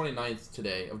or 29th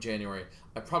today of January.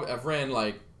 I've ran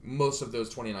like most of those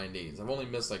 29 days. I've only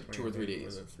missed like 2 or 3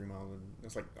 days. 3 miles.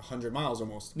 It's like 100 miles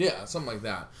almost. Yeah, something like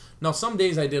that. Now, some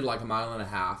days I did like 1.5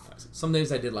 miles. Some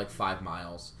days I did like 5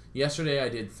 miles. Yesterday I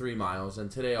did 3 miles,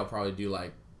 and today I'll probably do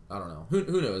like, I don't know.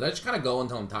 Who knows? I just kind of go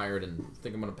until I'm tired and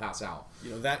think I'm going to pass out.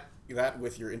 That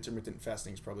with your intermittent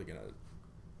fasting is probably going to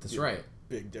That's right.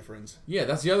 Big difference. Yeah,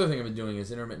 that's the other thing I've been doing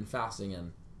is intermittent fasting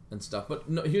and stuff. But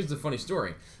no, here's the funny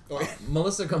story.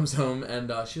 Melissa comes home and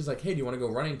she's like, hey, do you want to go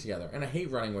running together? And I hate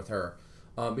running with her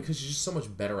because she's just so much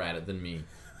better at it than me.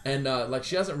 And like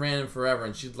she hasn't ran in forever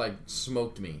and she's like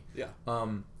smoked me. Yeah.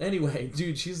 Anyway,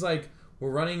 dude, she's like,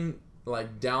 we're running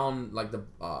like down like the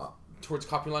towards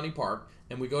Kapulani Park.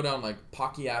 And we go down, like,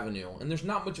 Pocky Avenue. And there's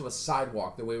not much of a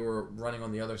sidewalk the way we're running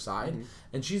on the other side. Mm-hmm.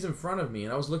 And she's in front of me.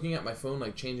 And I was looking at my phone,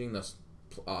 like, changing the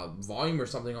volume or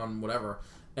something on whatever.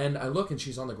 And I look, and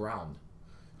she's on the ground.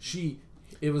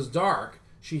 It was dark.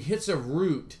 She hits a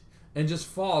root and just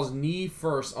falls knee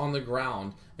first on the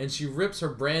ground. And she rips her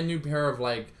brand new pair of,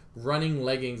 like, running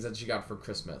leggings that she got for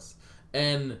Christmas.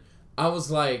 And I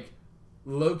was, like,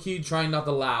 low-key trying not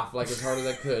to laugh, like, as hard as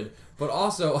I could. But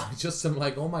also, I just am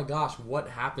like, oh my gosh, what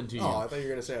happened to you? Oh, I thought you were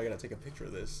going to say, I got to take a picture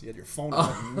of this. You had your phone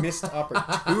on a missed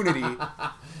opportunity.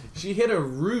 She hit a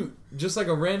root, just like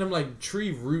a random like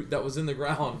tree root that was in the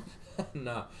ground.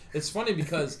 No, it's funny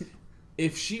because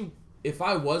if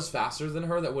I was faster than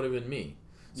her, that would have been me.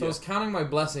 So I was counting my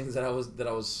blessings that I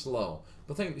was slow.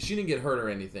 But she didn't get hurt or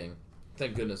anything,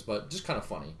 thank goodness. But just kind of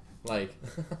funny. Like,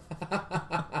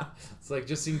 it's like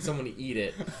just seeing someone eat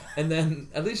it. And then,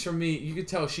 at least for me, you could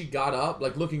tell she got up,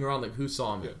 like looking around, like, who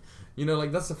saw me? Yeah. You know,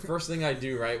 like, that's the first thing I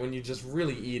do, right? When you just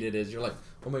really eat it is you're like,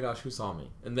 oh my gosh, who saw me?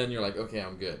 And then you're like, okay,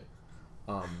 I'm good.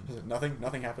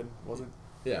 Nothing happened, wasn't?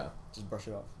 Yeah. Just brush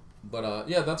it off. But,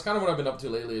 yeah, that's kind of what I've been up to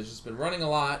lately. It's just been running a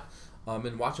lot,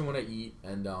 and watching what I eat,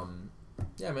 and,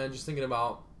 yeah, man, just thinking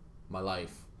about my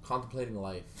life, contemplating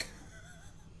life.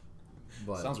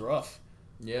 But, sounds rough.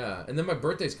 Yeah, and then my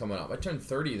birthday's coming up. I turned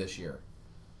 30 this year.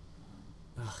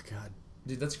 Oh, God.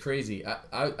 Dude, that's crazy.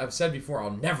 I've said before, I'll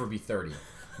never be 30.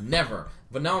 Never.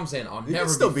 But now I'm saying I'll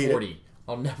never be 40.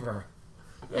 I'll never.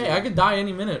 Hey, I could die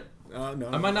any minute. No,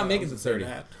 I might not make it to 30.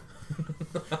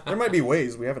 There might be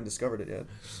ways. We haven't discovered it yet.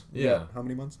 Yeah. How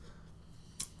many months?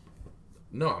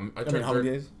 No, I turned how many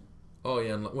days? Oh,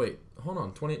 yeah. Wait. Hold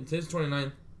on. Today's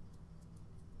 29.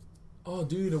 Oh,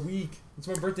 dude, a week. It's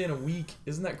my birthday in a week.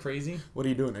 Isn't that crazy? What are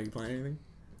you doing? Are you planning anything?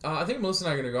 I think Melissa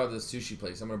and I are going to go out to this sushi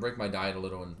place. I'm going to break my diet a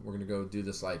little, and we're going to go do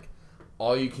this, like,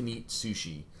 all-you-can-eat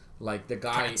sushi. Like, the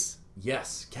guy... Cats.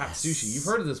 Yes, Cat Sushi. You've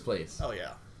heard of this place. Oh,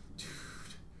 yeah. Dude,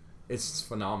 it's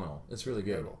phenomenal. It's really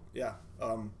good. Yeah.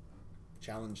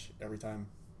 Challenge every time.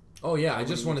 Oh, yeah. I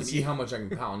just want to see how much I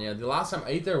can pound. Yeah, the last time I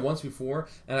ate there once before,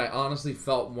 and I honestly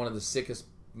felt one of the sickest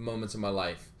moments of my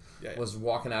life. Yeah. Was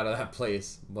walking out of that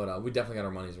place. But we definitely got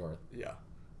our money's worth. Yeah.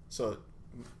 So,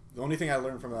 the only thing I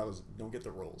learned from that was don't get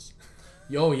the rolls.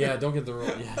 Oh, yeah, don't get the roll.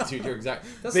 Yeah, dude, you're exact.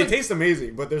 They taste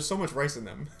amazing, but there's so much rice in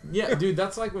them. Yeah, dude,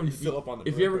 that's like when you fill up on the.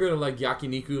 If you ever go to like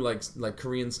yakiniku, like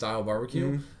Korean style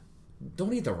barbecue,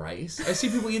 don't eat the rice. I see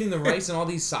people eating the rice and all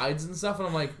these sides and stuff, and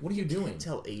I'm like, what are you doing?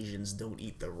 Tell Asians don't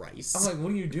eat the rice. I'm like,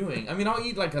 what are you doing? I mean, I'll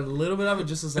eat like a little bit of it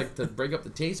just as like to break up the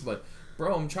taste, but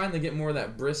bro, I'm trying to get more of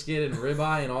that brisket and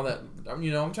ribeye and all that.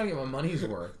 You know, I'm trying to get my money's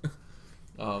worth.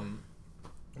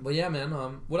 But yeah,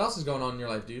 man. What else is going on in your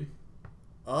life, dude?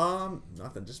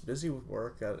 Nothing. Just busy with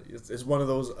work. It's one of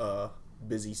those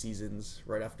busy seasons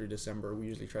right after December. We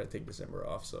usually try to take December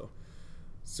off. So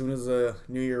as soon as the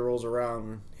New Year rolls around,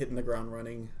 we're hitting the ground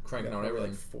running, cranking out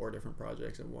everything. Like 4 different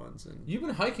projects at once. And you've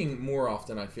been hiking more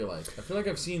often. I feel like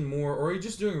I've seen more. Or are you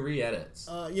just doing re-edits?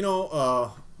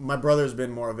 My brother's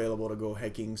been more available to go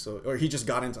hiking. Or he just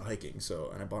got into hiking.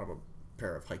 And I bought him a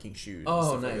pair of hiking shoes.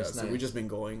 Oh, and nice, like nice. So we've just been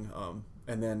going.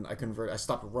 And then I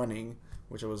stopped running,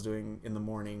 which I was doing in the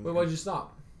morning. Wait, why did you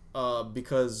stop?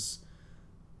 Because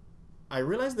I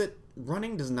realized that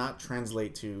running does not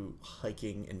translate to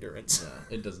hiking endurance.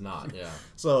 Yeah, it does not, yeah.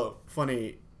 So,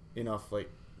 funny enough, like,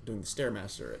 doing the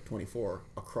Stairmaster at 24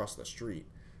 across the street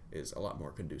is a lot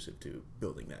more conducive to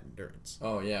building that endurance.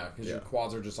 Oh, yeah, because your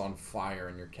quads are just on fire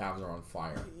and your calves are on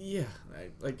fire. Yeah, I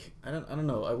don't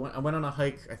know. I went on a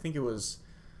hike, I think it was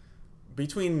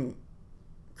between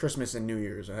Christmas and New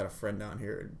Year's. I had a friend down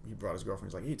here, and he brought his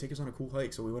girlfriend. He's like, hey, take us on a cool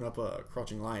hike. So we went up a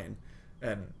Crouching Lion,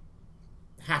 and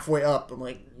halfway up, I'm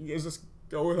like, you guys just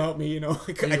go without me,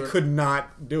 I could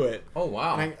not do it. Oh,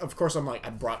 wow. And of course, I'm like,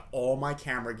 I brought all my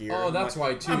camera gear. Oh, that's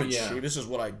why, too, yeah. This is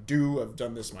what I do. I've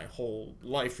done this my whole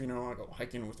life, I go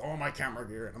hiking with all my camera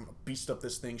gear, and I'm going to beast up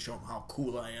this thing, show them how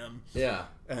cool I am. Yeah.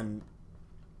 And,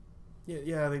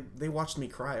 yeah, they watched me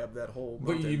cry up that whole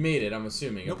mountain. But you made it, I'm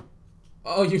assuming. Nope.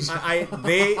 Oh, you. I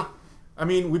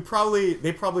mean,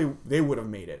 they would have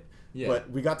made it. Yeah.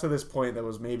 But we got to this point that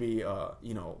was maybe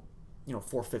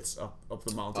 4/5 up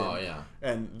the mountain. Oh yeah.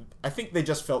 And I think they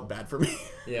just felt bad for me.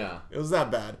 Yeah. It was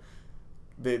that bad.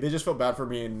 They just felt bad for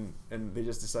me, and they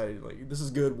just decided, like, this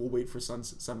is good. We'll wait for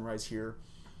sunrise here,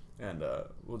 and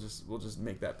we'll just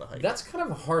make that the hike. That's kind of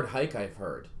a hard hike. I've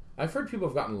heard people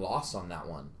have gotten lost on that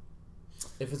one.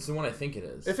 If it's the one I think it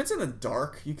is. If it's in the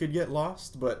dark, you could get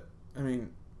lost, but I mean,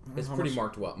 it's pretty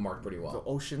marked pretty well. The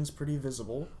ocean's pretty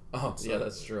visible. Oh, so yeah,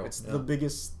 that's true. It's the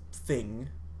biggest thing.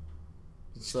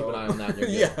 Just keep an eye on that.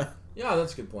 Yeah. Yeah,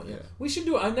 that's a good point. Yeah. We should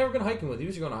do it. I've never gone hiking with you.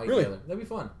 We should go on a hike together. That'd be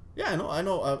fun. Yeah, I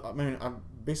know. I mean, I've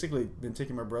basically been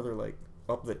taking my brother, like,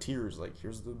 up the tiers. Like,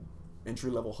 here's the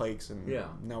entry-level hikes, and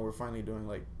now we're finally doing,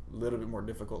 like, a little bit more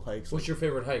difficult hikes. What's your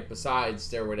favorite hike besides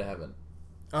Stairway to Heaven?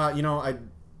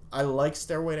 I like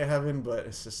Stairway to Heaven, but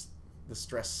it's just the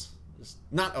stress. Just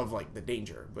not of, like, the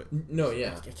danger, but no,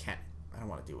 yeah, I don't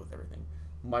want to deal with everything.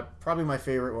 Probably my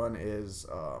favorite one is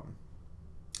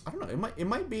I don't know. It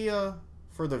might be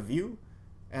for the view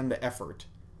and the effort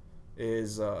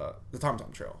is the Tom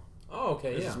Tom Trail. Oh,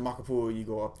 okay, This is Makapu'u. You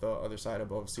go up the other side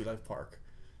above Sea Life Park,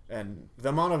 and the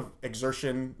amount of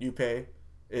exertion you pay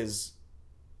is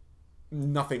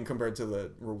nothing compared to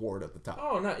the reward at the top.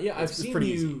 Oh, no, yeah, I've seen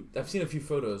a few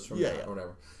photos from that or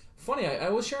whatever. Funny, I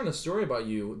was sharing a story about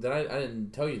you that I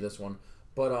didn't tell you this one,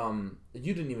 but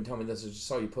you didn't even tell me this. I just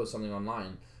saw you post something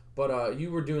online. But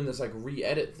you were doing this like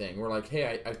re-edit thing. Where like,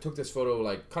 hey, I took this photo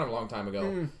like kind of a long time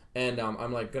ago, and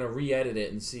I'm like gonna re-edit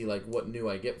it and see like what new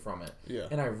I get from it. Yeah.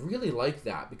 And I really like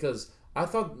that because I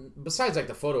thought, besides like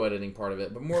the photo editing part of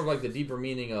it, but more of like the deeper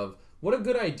meaning of what a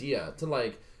good idea to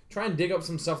like try and dig up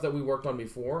some stuff that we worked on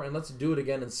before and let's do it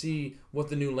again and see what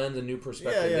the new lens and new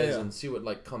perspective is and see what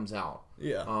like comes out.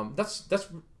 Yeah.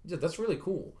 That's really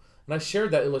cool. And I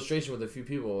shared that illustration with a few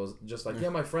people. It was just like,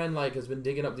 my friend like has been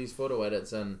digging up these photo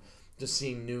edits and just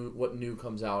seeing what new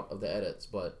comes out of the edits.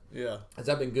 But has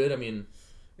that been good? I mean,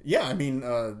 I mean,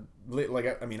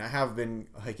 I have been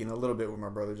hiking a little bit with my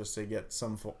brother just to get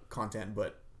some content,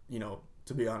 but you know,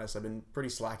 to be honest, I've been pretty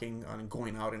slacking on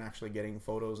going out and actually getting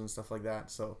photos and stuff like that.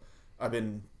 So I've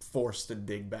been forced to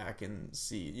dig back and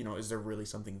see, you know, is there really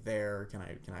something there? Can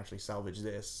I actually salvage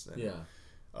this? And,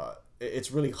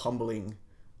 it's really humbling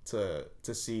to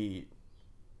see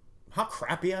how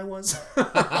crappy I was,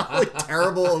 how like,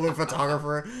 terrible of a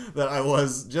photographer that I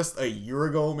was just a year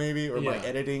ago, maybe, or my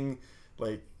editing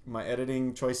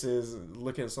choices.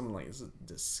 Looking at something like, this is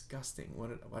disgusting.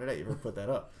 Why did I even put that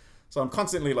up? So I'm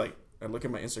constantly like, I look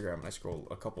at my Instagram and I scroll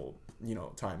a couple, you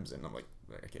know, times, and I'm like,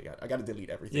 okay, I got to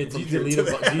delete everything. Yeah, do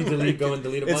you go and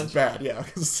delete a bunch? It's bad, yeah.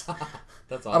 Cause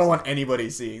that's awesome. I don't want anybody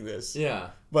seeing this. Yeah.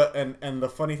 But and the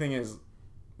funny thing is,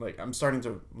 like, I'm starting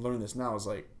to learn this now. Is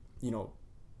like, you know,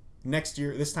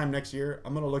 this time next year,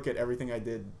 I'm gonna look at everything I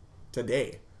did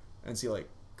today and see like,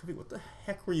 Kawika, what the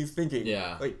heck were you thinking?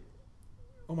 Yeah. Like,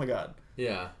 oh my god.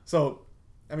 Yeah. So,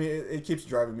 I mean, it keeps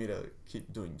driving me to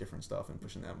keep doing different stuff and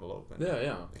pushing the envelope and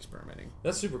experimenting.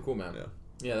 That's super cool, man.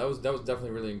 Yeah, that was definitely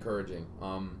really encouraging.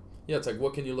 It's like,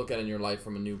 what can you look at in your life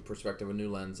from a new perspective, a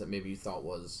new lens that maybe you thought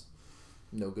was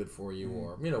no good for you,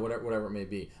 or you know, whatever it may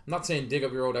be. I'm not saying dig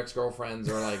up your old ex-girlfriends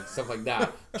or like stuff like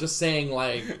that. Just saying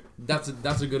like that's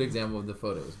a good example of the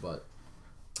photos. But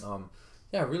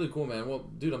really cool, man. Well,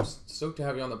 dude, I'm stoked to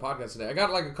have you on the podcast today. I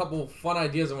got like a couple fun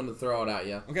ideas I wanted to throw out at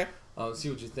you. Okay. See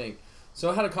what you think. So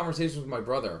I had a conversation with my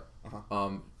brother.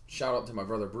 Shout out to my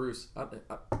brother Bruce.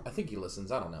 I think he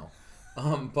listens. I don't know.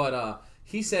 But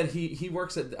he said he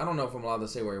works at, I don't know if I'm allowed to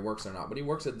say where he works or not, but he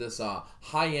works at this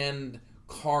high-end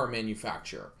car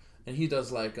manufacturer. And he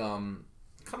does like, kind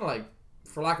of like,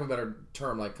 for lack of a better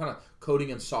term, like kind of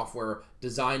coding and software,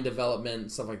 design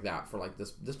development, stuff like that for like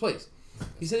this place.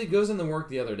 He said he goes into work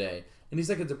the other day, and he's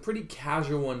like, it's a pretty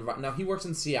casual environment. Now, he works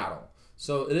in Seattle,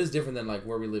 so it is different than like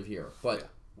where we live here. But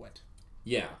wet.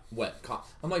 Yeah, wet.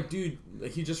 I'm like, dude,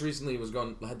 he just recently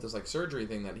had this like surgery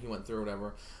thing that he went through or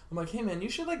whatever. I'm like, hey man, you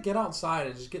should like get outside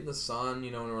and just get in the sun, you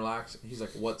know, and relax. He's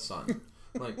like, what sun?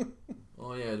 I'm like,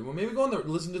 oh yeah, well maybe go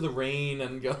listen to the rain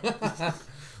and go.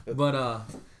 But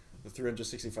the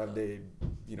 365-day,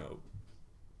 you know,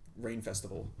 rain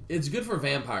festival. It's good for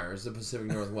vampires, the Pacific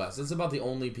Northwest. It's about the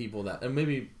only people that, and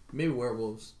maybe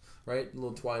werewolves, right? A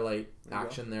little Twilight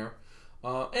action there.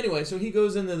 Anyway, so he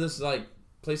goes into this like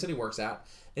place that he works at,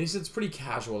 and he said it's pretty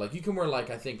casual. Like you can wear like,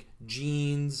 I think,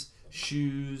 jeans,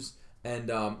 shoes, and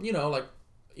you know, like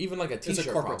even like a t-shirt. It's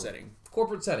a corporate setting.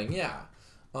 Corporate setting, yeah.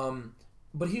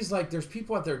 But he's like, there's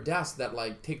people at their desk that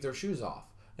like take their shoes off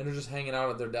and they're just hanging out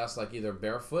at their desk like either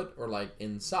barefoot or like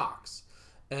in socks,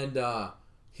 and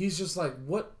he's just like,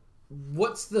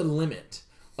 what's the limit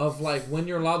of like when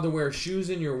you're allowed to wear shoes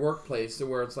in your workplace to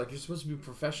where it's like you're supposed to be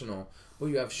professional but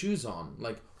you have shoes on?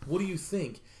 Like, what do you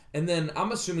think? And then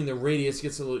I'm assuming the radius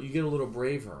gets you get a little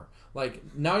braver. Like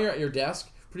now you're at your desk,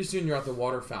 pretty soon you're at the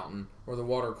water fountain or the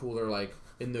water cooler like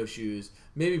in those shoes.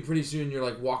 Maybe pretty soon you're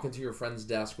like walking to your friend's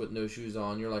desk with no shoes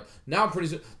on. You're like, now pretty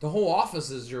soon the whole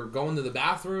office is you're going to the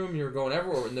bathroom, you're going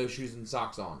everywhere with no shoes and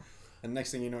socks on. And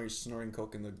next thing you know, you're snorting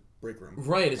coke in the break room.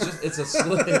 Right. It's a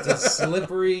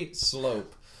slippery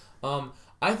slope.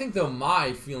 I think though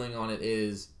my feeling on it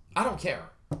is I don't care.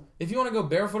 If you want to go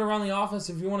barefoot around the office,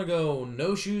 if you want to go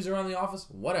no shoes around the office,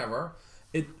 whatever.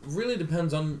 It really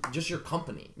depends on just your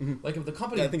company. Mm-hmm. Like if the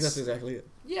company, I think that's exactly it.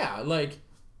 Yeah, like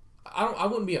I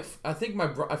wouldn't be I think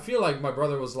I feel like my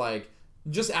brother was like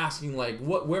just asking like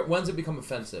when's it become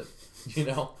offensive, you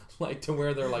know, like to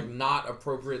where they're like not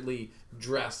appropriately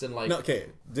dressed and like. No, okay.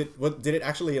 Did it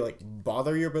actually like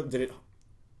bother your brother? Did it?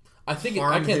 I think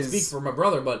I can't speak for my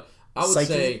brother, but I would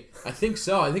say I think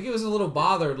so. I think he was a little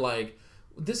bothered. Like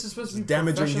this is supposed to be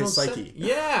damaging his psyche.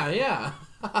 Yeah.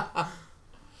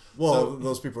 Well,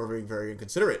 those people are being very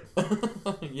inconsiderate.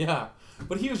 Yeah.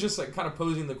 But he was just like kind of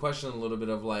posing the question a little bit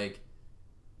of like,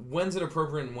 when's it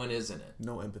appropriate and when isn't it?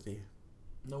 No empathy.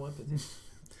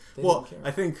 Well,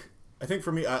 I think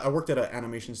for me, I worked at an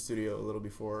animation studio a little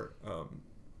before,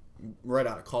 right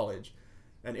out of college,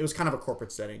 and it was kind of a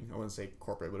corporate setting. I wouldn't say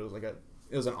corporate, but it was like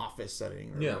it was an office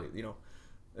setting. Or, you know,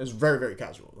 It's very, very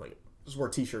casual. Like, just wear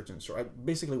t-shirts and shorts. I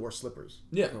basically wear slippers.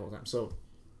 Yeah. All the time. So,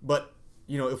 but,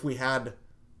 you know, if we had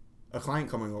a client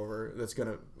coming over that's going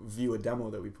to view a demo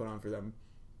that we put on for them,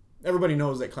 everybody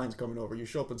knows that client's coming over. You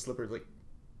show up in slippers, like,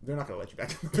 they're not going to let you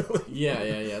back in the building. Yeah.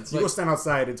 It's you like, go stand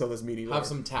outside until this meeting. have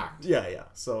some tact. Yeah.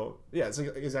 So, yeah, it's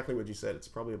exactly what you said. It's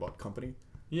probably about company.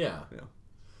 Yeah. Yeah.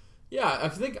 Yeah,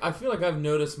 I feel like I've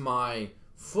noticed my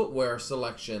footwear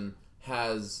selection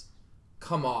has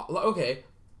come off. Okay,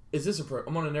 is this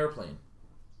I'm on an airplane,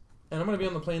 and I'm going to be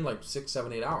on the plane like 6,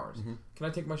 7, 8 hours. Mm-hmm. Can I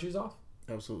take my shoes off?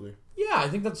 Absolutely. Yeah, I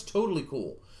think that's totally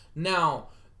cool. Now,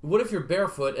 what if you're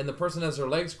barefoot and the person has their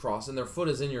legs crossed and their foot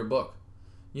is in your book?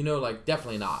 You know, like,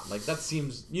 definitely not. Like, that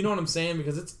seems, you know what I'm saying?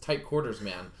 Because it's tight quarters,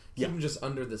 man. Keep them just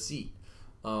under the seat.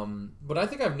 But I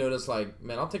think I've noticed, like,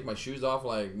 man, I'll take my shoes off,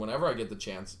 like, whenever I get the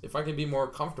chance. If I can be more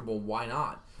comfortable, why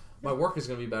not? My work is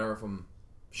going to be better if I'm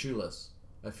shoeless,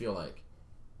 I feel like.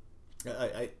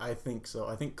 I think so.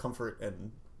 I think comfort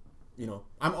and, you know,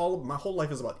 my whole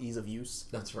life is about ease of use.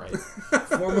 That's right.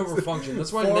 Form over function.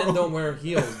 That's why men don't wear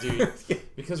heels, dude.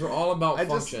 Because we're all about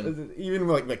function. Even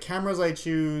like the cameras I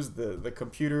choose, the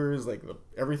computers, like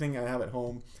everything I have at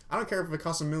home. I don't care if it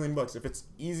costs $1 million. If it's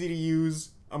easy to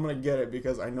use, I'm gonna get it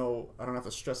because I know I don't have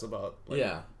to stress about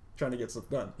trying to get stuff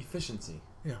done. Efficiency.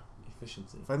 Yeah.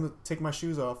 Efficiency. If I'm gonna take my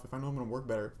shoes off, if I know I'm gonna work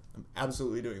better, I'm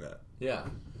absolutely doing that. Yeah.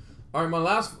 All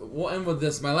right, we'll end with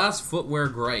this. My last footwear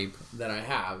gripe that I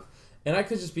have, and I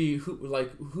could just be,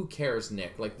 who cares,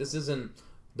 Nick? Like, this isn't,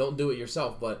 don't do it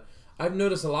yourself, but I've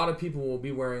noticed a lot of people will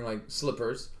be wearing, like,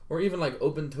 slippers, or even, like,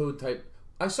 open-toed type.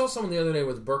 I saw someone the other day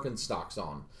with Birkenstocks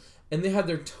on, and they had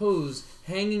their toes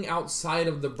hanging outside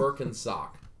of the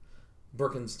Birkenstock.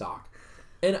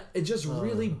 And it just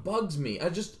really bugs me.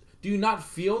 Do you not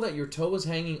feel that your toe is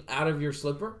hanging out of your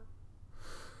slipper?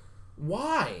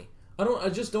 Why? I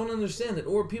just don't understand it.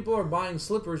 Or people are buying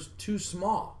slippers too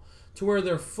small, to where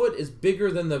their foot is bigger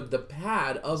than the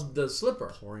pad of the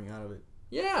slipper. Pouring out of it.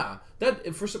 Yeah.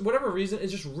 That, for whatever reason, it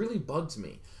just really bugs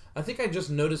me. I think I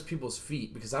just notice people's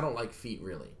feet, because I don't like feet,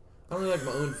 really. I don't really like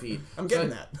my own feet. I'm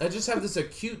getting that. I just have this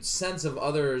acute sense of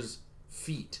others'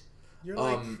 feet. You're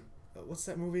like, what's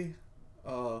that movie?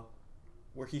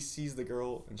 Where he sees the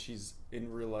girl and she's,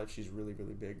 in real life, she's really,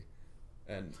 really big.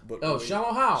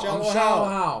 Shallow Hal. Shallow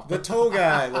Hal. The toe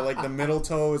guy. The middle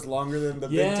toe is longer than the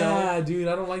big toe. Yeah, dude,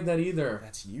 I don't like that either.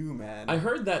 That's you, man. I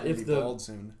heard that if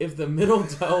the middle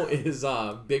toe is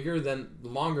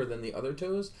longer than the other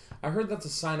toes, I heard that's a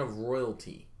sign of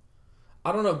royalty.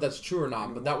 I don't know if that's true or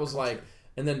not, but that was like,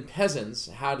 and then peasants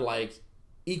had like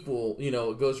equal,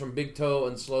 it goes from big toe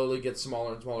and slowly gets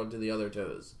smaller and smaller to the other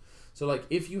toes. So like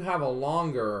if you have a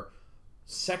longer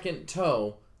second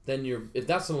toe, then if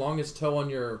that's the longest toe on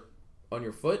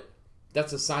your foot,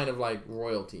 that's a sign of like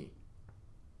royalty.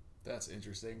 That's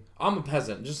interesting. I'm a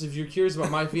peasant. Just if you're curious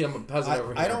about my feet, I'm a peasant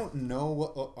over here. I don't know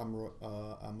what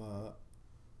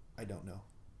I don't know.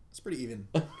 It's pretty even.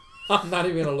 I'm not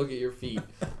even gonna look at your feet.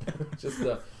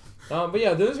 But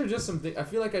yeah, those are just some things. I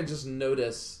feel like I just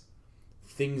notice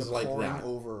things like that.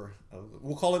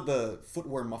 We'll call it the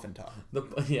footwear muffin top.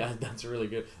 Yeah, that's really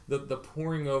good. The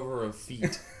pouring over of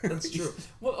feet. That's true.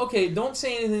 Well, okay, don't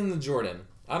say anything to Jordan.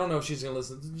 I don't know if she's gonna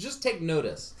listen. Just take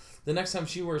notice the next time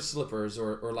she wears slippers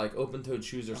or like open-toed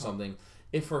shoes or something.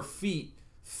 If her feet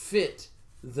fit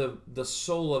the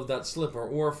sole of that slipper,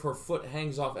 or if her foot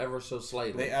hangs off ever so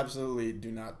slightly. They absolutely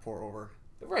do not pour over.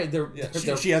 Right,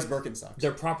 she has Birkenstocks.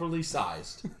 They're properly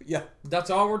sized. Yeah.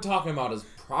 That's all we're talking about is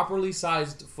properly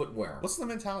sized footwear. What's the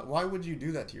mentality? Why would you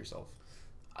do that to yourself?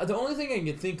 The only thing I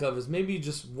can think of is maybe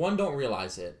just, one, don't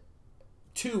realize it.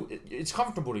 Two, it's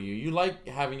comfortable to you. You like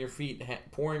having your feet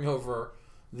pouring over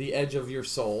the edge of your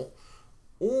sole.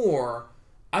 Or,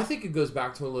 I think it goes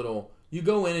back to a little, you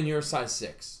go in and you're a size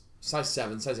 6, size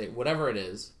 7, size 8, whatever it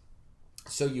is.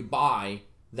 So you buy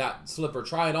that slipper,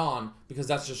 try it on, because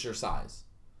that's just your size.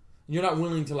 You're not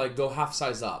willing to like go half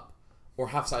size up or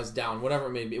half size down, whatever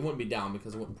it may be. It wouldn't be down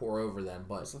because it wouldn't pour over then.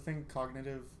 But what's the thing?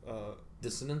 Cognitive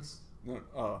dissonance.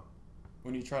 No,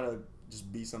 when you try to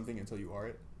just be something until you are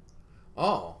it.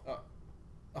 Oh.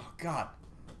 Oh God,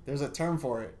 there's a term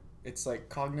for it. It's like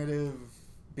cognitive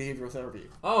behavioral therapy.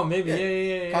 Oh, maybe.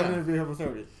 Yeah. Cognitive behavioral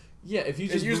therapy. Yeah, if you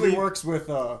just. It usually works with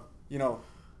I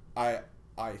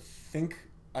think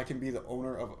I can be the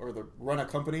owner of or run a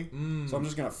company, so I'm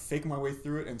just gonna fake my way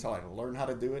through it until I learn how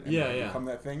to do it and become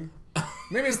that thing.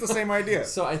 Maybe it's the same idea.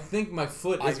 So I think my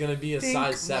foot is gonna be a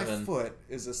size 7. My foot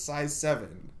is a size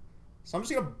 7, so I'm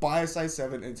just gonna buy a size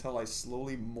 7 until I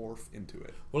slowly morph into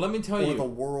it. Well, let me tell you, or the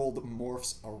world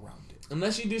morphs around it.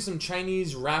 Unless you do some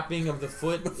Chinese wrapping of the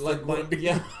foot, binding.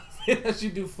 Yeah, unless you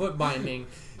do foot binding.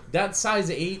 that size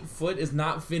 8 foot is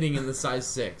not fitting in the size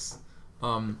 6.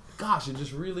 Gosh, it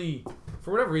just really,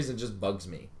 for whatever reason, just bugs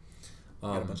me.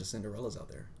 Got a bunch of Cinderellas out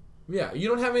there. Yeah, you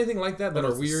don't have anything like that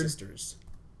are weird. Sisters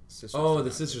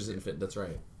The sisters didn't fit. That's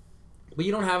right. But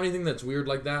you don't have anything that's weird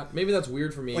like that. Maybe that's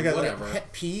weird for me. Like whatever. a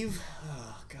pet peeve.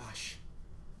 Oh gosh.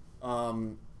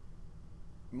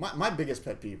 My biggest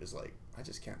pet peeve is like I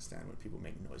just can't stand when people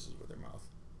make noises with their mouth.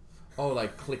 Oh,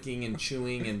 like clicking and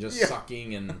chewing and just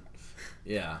sucking and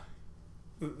yeah.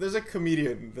 There's a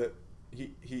comedian that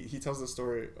he tells the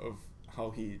story of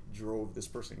how he drove this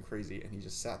person crazy and he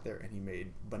just sat there and he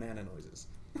made banana noises.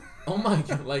 Oh my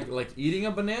god! Like eating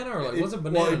a banana or like what's a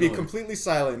banana? Well, it'd be noise? completely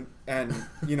silent and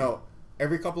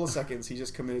every couple of seconds he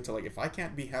just committed to like if I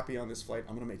can't be happy on this flight,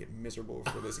 I'm gonna make it miserable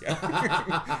for this guy.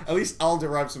 At least I'll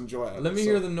derive some joy out of it. Let me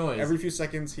hear the noise. Every few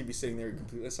seconds he'd be sitting there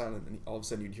completely silent and all of a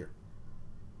sudden you'd hear.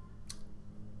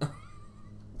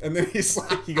 And then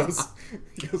he goes,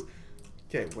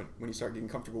 okay, when you start getting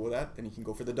comfortable with that, then you can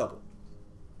go for the double.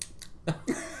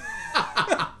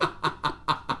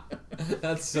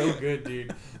 That's so good,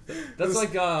 dude. That's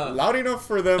like loud enough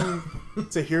for them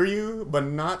to hear you, but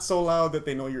not so loud that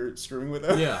they know you're screwing with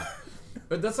them. Yeah,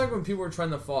 but that's like when people are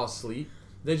trying to fall asleep,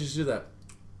 they just do that.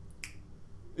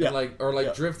 Yeah,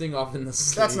 or drifting off in the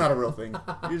sleep. That's not a real thing.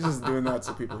 You're just doing that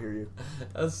so people hear you.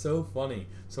 That's so funny.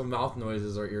 So mouth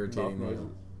noises are irritating. Mouth noises.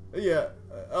 Yeah.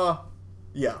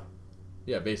 Yeah.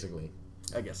 Yeah, basically.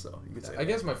 I guess so. You could say. I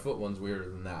guess my foot one's weirder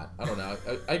than that. I don't know.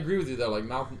 I agree with you though. Like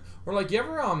mouth, or like you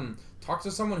ever talk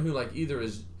to someone who like either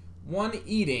is one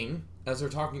eating as they're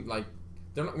talking like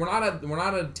we're not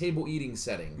at a table eating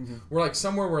setting. Mm-hmm. We're like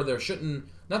somewhere where there shouldn't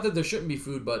be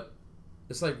food, but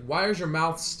it's like why is your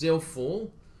mouth still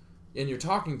full, and you're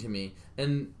talking to me,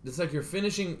 and it's like you're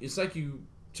finishing. It's like you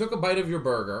took a bite of your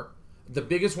burger, the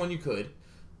biggest one you could.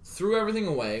 Threw everything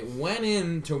away, went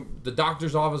into the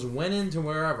doctor's office, went into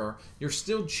wherever, you're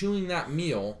still chewing that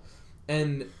meal,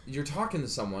 and you're talking to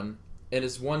someone, and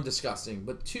it's one, disgusting,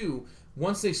 but two,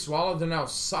 once they swallow, they're now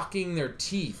sucking their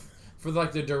teeth for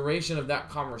like the duration of that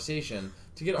conversation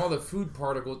to get all the food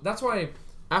particles. That's why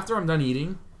after I'm done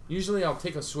eating, usually I'll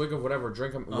take a swig of whatever,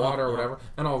 drink water or whatever,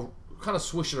 and I'll kind of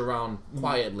swish it around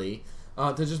quietly.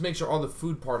 To just make sure all the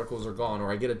food particles are gone,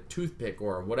 or I get a toothpick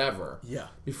or whatever. Yeah.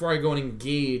 Before I go and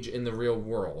engage in the real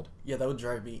world. Yeah, that would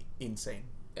drive me insane.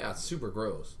 Yeah, it's super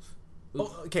gross.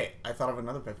 Oh, okay, I thought of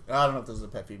another pet peeve. I don't know if this is a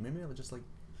pet peeve. Maybe I would just like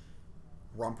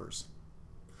rompers.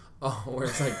 Oh, where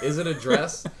it's like, is it a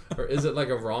dress or is it like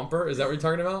a romper? Is that what you're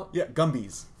talking about? Yeah,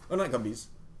 Gumbies. Oh, not Gumbies.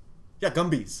 Yeah,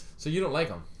 Gumbies. So you don't like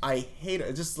them? I hate it.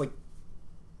 It's just like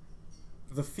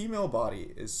the female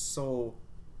body is so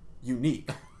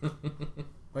unique. Why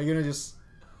are you gonna just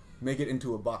make it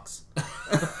into a box?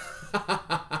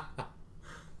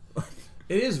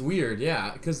 It is weird,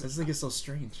 yeah. Because I just think it's so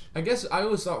strange. I guess I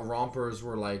always thought rompers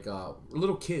were like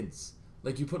little kids.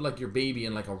 Like you put like your baby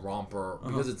in like a romper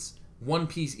because it's one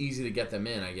piece, easy to get them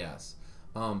in, I guess.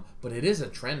 But it is a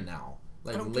trend now.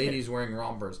 Like ladies wearing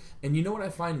rompers. And you know what I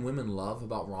find women love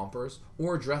about rompers?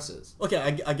 Or dresses. Okay,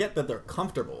 I get that they're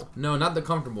comfortable. No, not the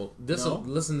comfortable.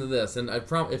 Listen to this. And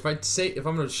if I'm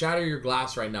going to shatter your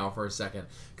glass right now for a second.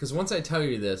 Because once I tell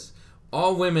you this,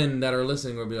 all women that are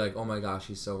listening will be like, oh my gosh,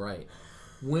 he's so right.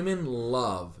 Women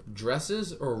love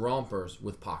dresses or rompers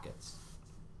with pockets.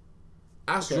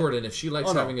 Ask Jordan if she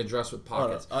likes having a dress with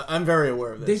pockets. Oh, no. I'm very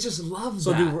aware of this. They just love that.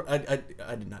 So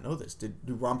I did not know this. Do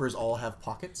rompers all have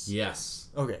pockets? Yes.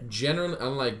 Okay.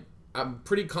 Generally, I'm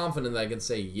pretty confident that I can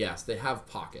say yes. They have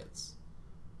pockets.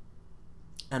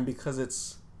 And because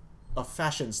it's a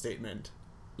fashion statement,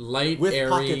 light, with airy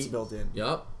pockets built in.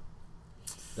 Yep.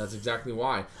 That's exactly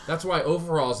why. That's why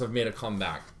overalls have made a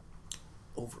comeback.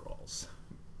 Overalls.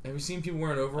 Have you seen people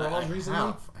wearing overalls recently?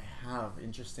 I have.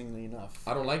 Interestingly enough.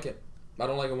 I don't like it. I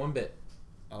don't like it one bit.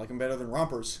 I like them better than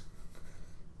rompers.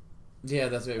 Yeah,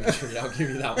 that's maybe true. Yeah, I'll give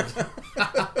you that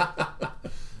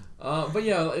one. But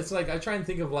yeah, it's like I'm trying to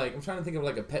think of like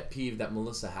a pet peeve that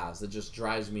Melissa has that just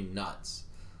drives me nuts.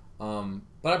 But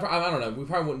I don't know. We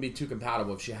probably wouldn't be too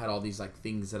compatible if she had all these like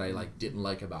things that I like didn't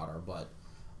like about her. But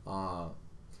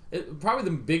probably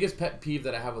the biggest pet peeve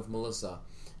that I have with Melissa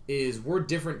is we're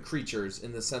different creatures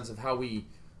in the sense of how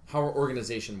our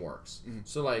organization works. Mm-hmm.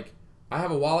 So like. I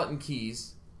have a wallet and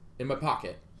keys in my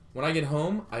pocket. When I get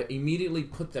home, I immediately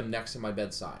put them next to my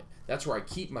bedside. That's where I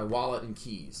keep my wallet and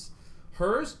keys.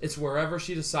 Hers, it's wherever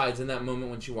she decides in that moment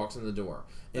when she walks in the door.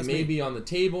 It may be on the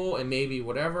table, it may be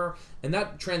whatever, and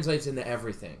that translates into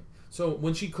everything. So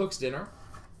when she cooks dinner,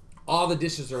 all the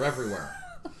dishes are everywhere.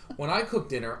 When I cook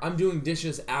dinner, I'm doing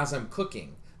dishes as I'm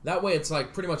cooking. That way it's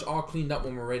like pretty much all cleaned up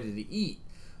when we're ready to eat.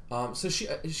 So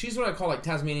she's what I call like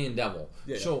Tasmanian devil.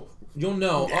 Yeah, So you'll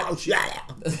know. Yeah.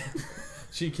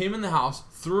 She came in the house,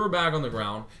 threw her bag on the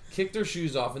ground, kicked her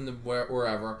shoes off in the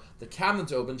wherever. The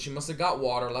cabinet's open. She must have got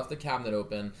water, left the cabinet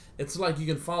open. It's like you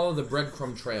can follow the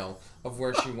breadcrumb trail of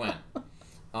where she went.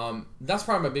 That's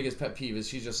probably my biggest pet peeve is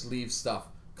she just leaves stuff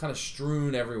kind of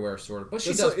strewn everywhere, sort of. But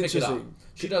she does pick it up.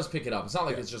 She does pick it up. It's not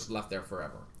like it's just left there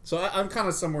forever. So I'm kind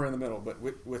of somewhere in the middle. But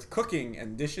with cooking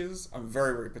and dishes, I'm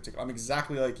very, very particular. I'm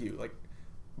exactly like you. Like,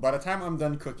 by the time I'm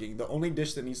done cooking, the only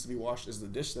dish that needs to be washed is the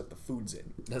dish that the food's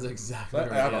in. That's exactly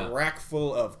right. I have a rack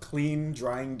full of clean,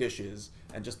 drying dishes,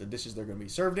 and just the dishes they're going to be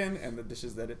served in, and the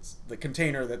dishes that it's the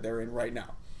container that they're in right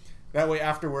now. That way,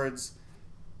 afterwards,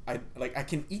 I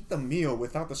can eat the meal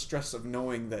without the stress of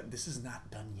knowing that this is not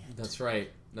done yet. That's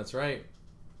right. That's right.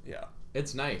 Yeah,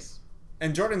 it's nice.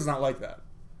 And Jordan's not like that,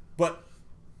 but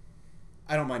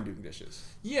I don't mind doing dishes.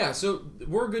 Yeah, so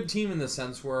we're a good team in the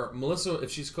sense where Melissa,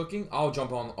 if she's cooking, I'll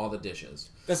jump on all the dishes.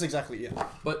 That's exactly, yeah.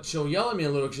 But she'll yell at me a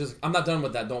little because she's like, I'm not done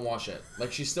with that, don't wash it.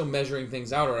 Like, she's still measuring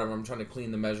things out or whatever. I'm trying to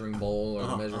clean the measuring bowl or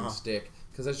the measuring stick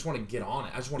because I just want to get on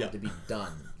it. I just want it to be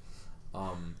done.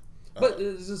 But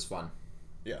this is fun.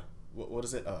 Yeah. What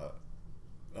is it?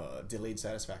 Delayed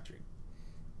satisfaction.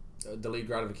 Delayed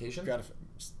gratification?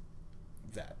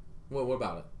 That. Well, what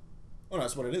about it? Oh, no,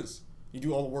 that's what it is. You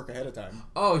do all the work ahead of time.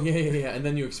 Oh, yeah. And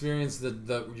then you experience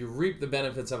you reap the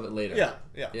benefits of it later.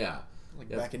 Yeah. Like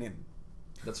backing in.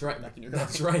 That's right. Back in your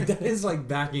That's right. That is like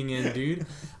backing in, dude.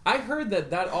 I heard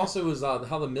that also is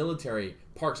how the military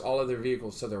parks all of their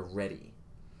vehicles so they're ready.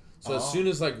 So as soon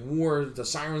as the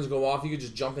sirens go off, you can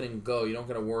just jump in and go. You don't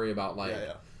got to worry about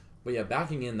Yeah. But yeah,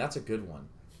 backing in, that's a good one.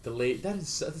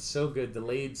 That's so good.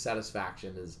 Delayed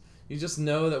satisfaction is you just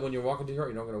know that when you're walking to your car,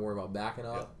 you're not going to worry about backing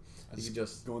up. Yeah. You can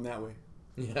just going that way.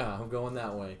 Yeah, I'm going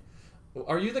that way.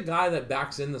 Are you the guy that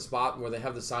backs in the spot where they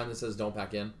have the sign that says "Don't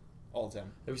back in"? All the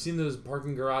time. Have you seen those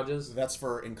parking garages? That's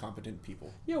for incompetent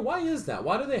people. Yeah, why is that?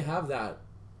 Why do they have that?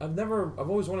 I've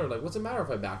always wondered, what's the matter if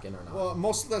I back in or not? Well,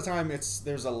 most of the time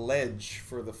there's a ledge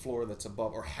for the floor that's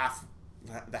above, or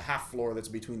the half floor that's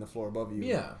between the floor above you.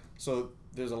 Yeah. So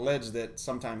there's a ledge that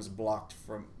sometimes blocked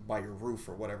by your roof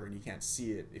or whatever, and you can't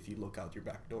see it if you look out your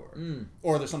back door.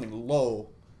 Or there's something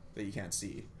low that you can't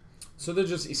see. So they're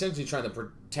just essentially trying to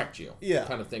protect you,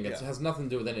 kind of thing. It has nothing to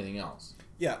do with anything else.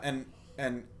 Yeah,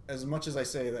 and as much as I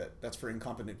say that's for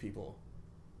incompetent people,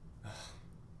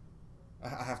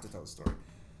 I have to tell the story.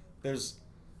 There's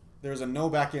a no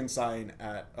back in sign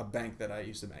at a bank that I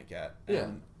used to bank at,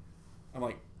 and I'm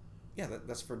like, yeah,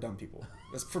 that's for dumb people.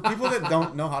 That's for people that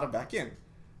don't know how to back in,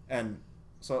 and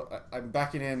so I'm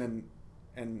backing in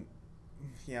and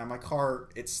my car,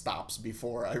 it stops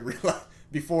before I realize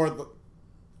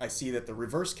I see that the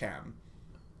reverse cam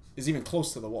is even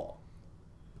close to the wall.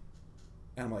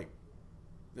 And I'm like,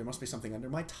 there must be something under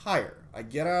my tire. I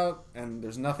get out, and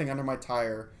there's nothing under my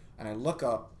tire, and I look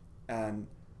up, and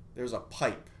there's a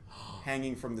pipe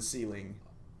hanging from the ceiling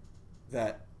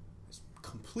that is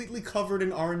completely covered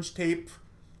in orange tape,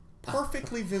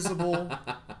 perfectly visible.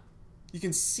 You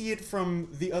can see it from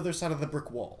the other side of the brick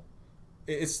wall.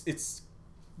 It's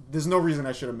there's no reason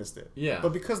I should have missed it. Yeah.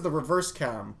 But because the reverse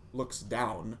cam looks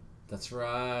down. That's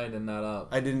right, and not up.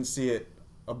 I didn't see it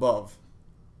above.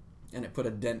 And it put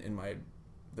a dent in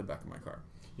the back of my car.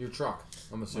 Your truck,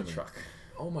 I'm assuming. My truck.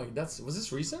 Oh my, was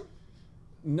this recent?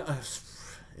 No,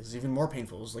 it's even more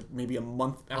painful. It was like maybe a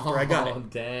month after I got it. Oh,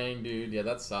 dang, dude. Yeah,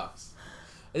 that sucks.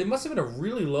 It must have been a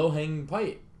really low-hanging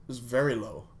pipe. It was very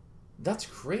low. That's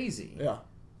crazy. Yeah.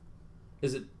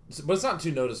 Is it? But it's not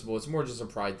too noticeable. It's more just a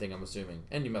pride thing, I'm assuming.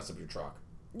 And you messed up your truck.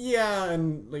 Yeah,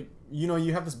 and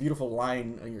you have this beautiful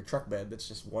line on your truck bed that's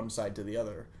just one side to the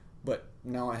other. But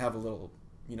now I have a little,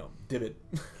 divot.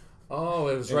 Oh,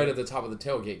 it was right at the top of the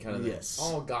tailgate kind of thing. Yes.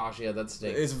 Oh, gosh, yeah, that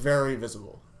stinks. It's very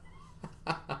visible.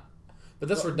 But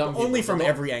that's for dumb people. Only from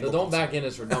every angle. The don't back in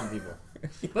is for dumb people.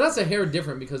 But that's a hair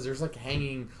different because there's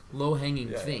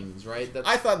low-hanging things, right?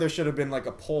 I thought there should have been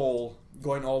a pole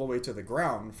going all the way to the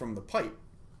ground from the pipe.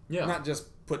 Yeah. Not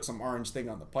just put some orange thing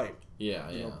on the pipe.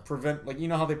 Yeah, Prevent,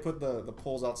 how they put the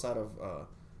poles outside of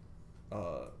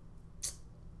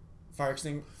fire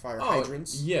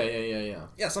hydrants. Yeah.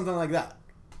 Yeah, something like that.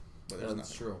 But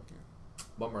that's true. Yeah.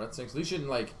 Bummer, that stinks. At least you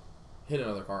didn't hit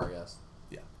another car, I guess.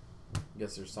 Yeah. I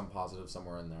guess there's some positive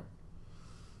somewhere in there.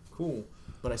 Cool.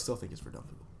 But I still think it's for dumb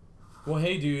people. Well,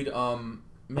 hey, dude.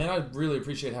 Man, I really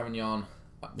appreciate having you on.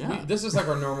 Yeah. This is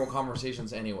our normal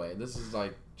conversations anyway. This is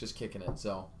just kicking it.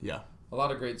 So yeah, a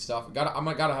lot of great stuff. I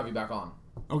gotta have you back on.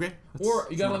 Okay. Or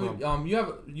you gotta let me.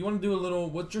 You want to do a little?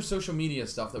 What's your social media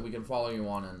stuff that we can follow you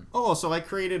on? And so I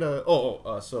created a.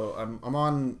 So I'm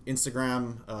on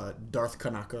Instagram, Darth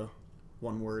Kanaka,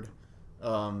 one word.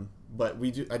 But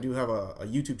I do have a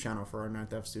YouTube channel for our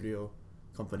 9th Ave Studio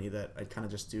company that I kind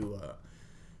of just do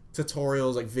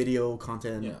tutorials, like video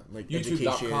content, like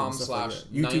YouTube.com education, slash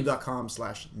like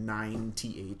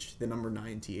YouTube.com/9th, the number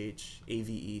 9th,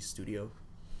 AVE Studio.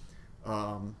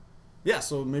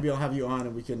 So maybe I'll have you on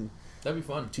and we can. That'd be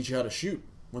fun. Teach you how to shoot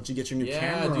once you get your new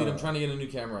camera. Yeah, dude, I'm trying to get a new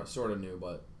camera, sort of new,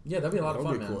 but yeah, that'd be a lot of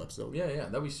fun, man. Cool episode. Yeah,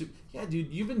 that'd be yeah,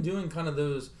 dude, you've been doing kind of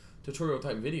those tutorial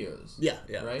type videos. Yeah,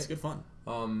 right. It's good fun.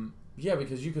 Yeah,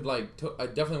 because you could like, I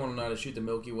definitely want to know how to shoot the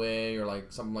Milky Way or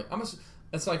like something like.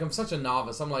 It's like I'm such a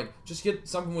novice. I'm like, just get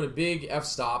something with a big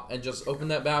f-stop and just open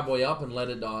that bad boy up and let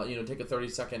it, take a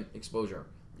 30-second exposure.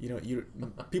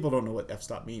 People don't know what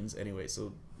f-stop means anyway,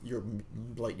 so you're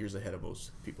light years ahead of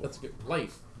most people. That's good. Light.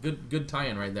 Good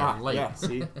tie-in right there. Light. Yeah,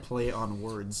 see? Play on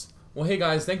words. Well, hey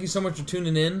guys, thank you so much for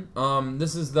tuning in.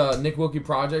 This is the Nick Wilkie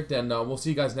Project, and we'll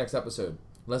see you guys next episode.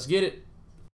 Let's get it.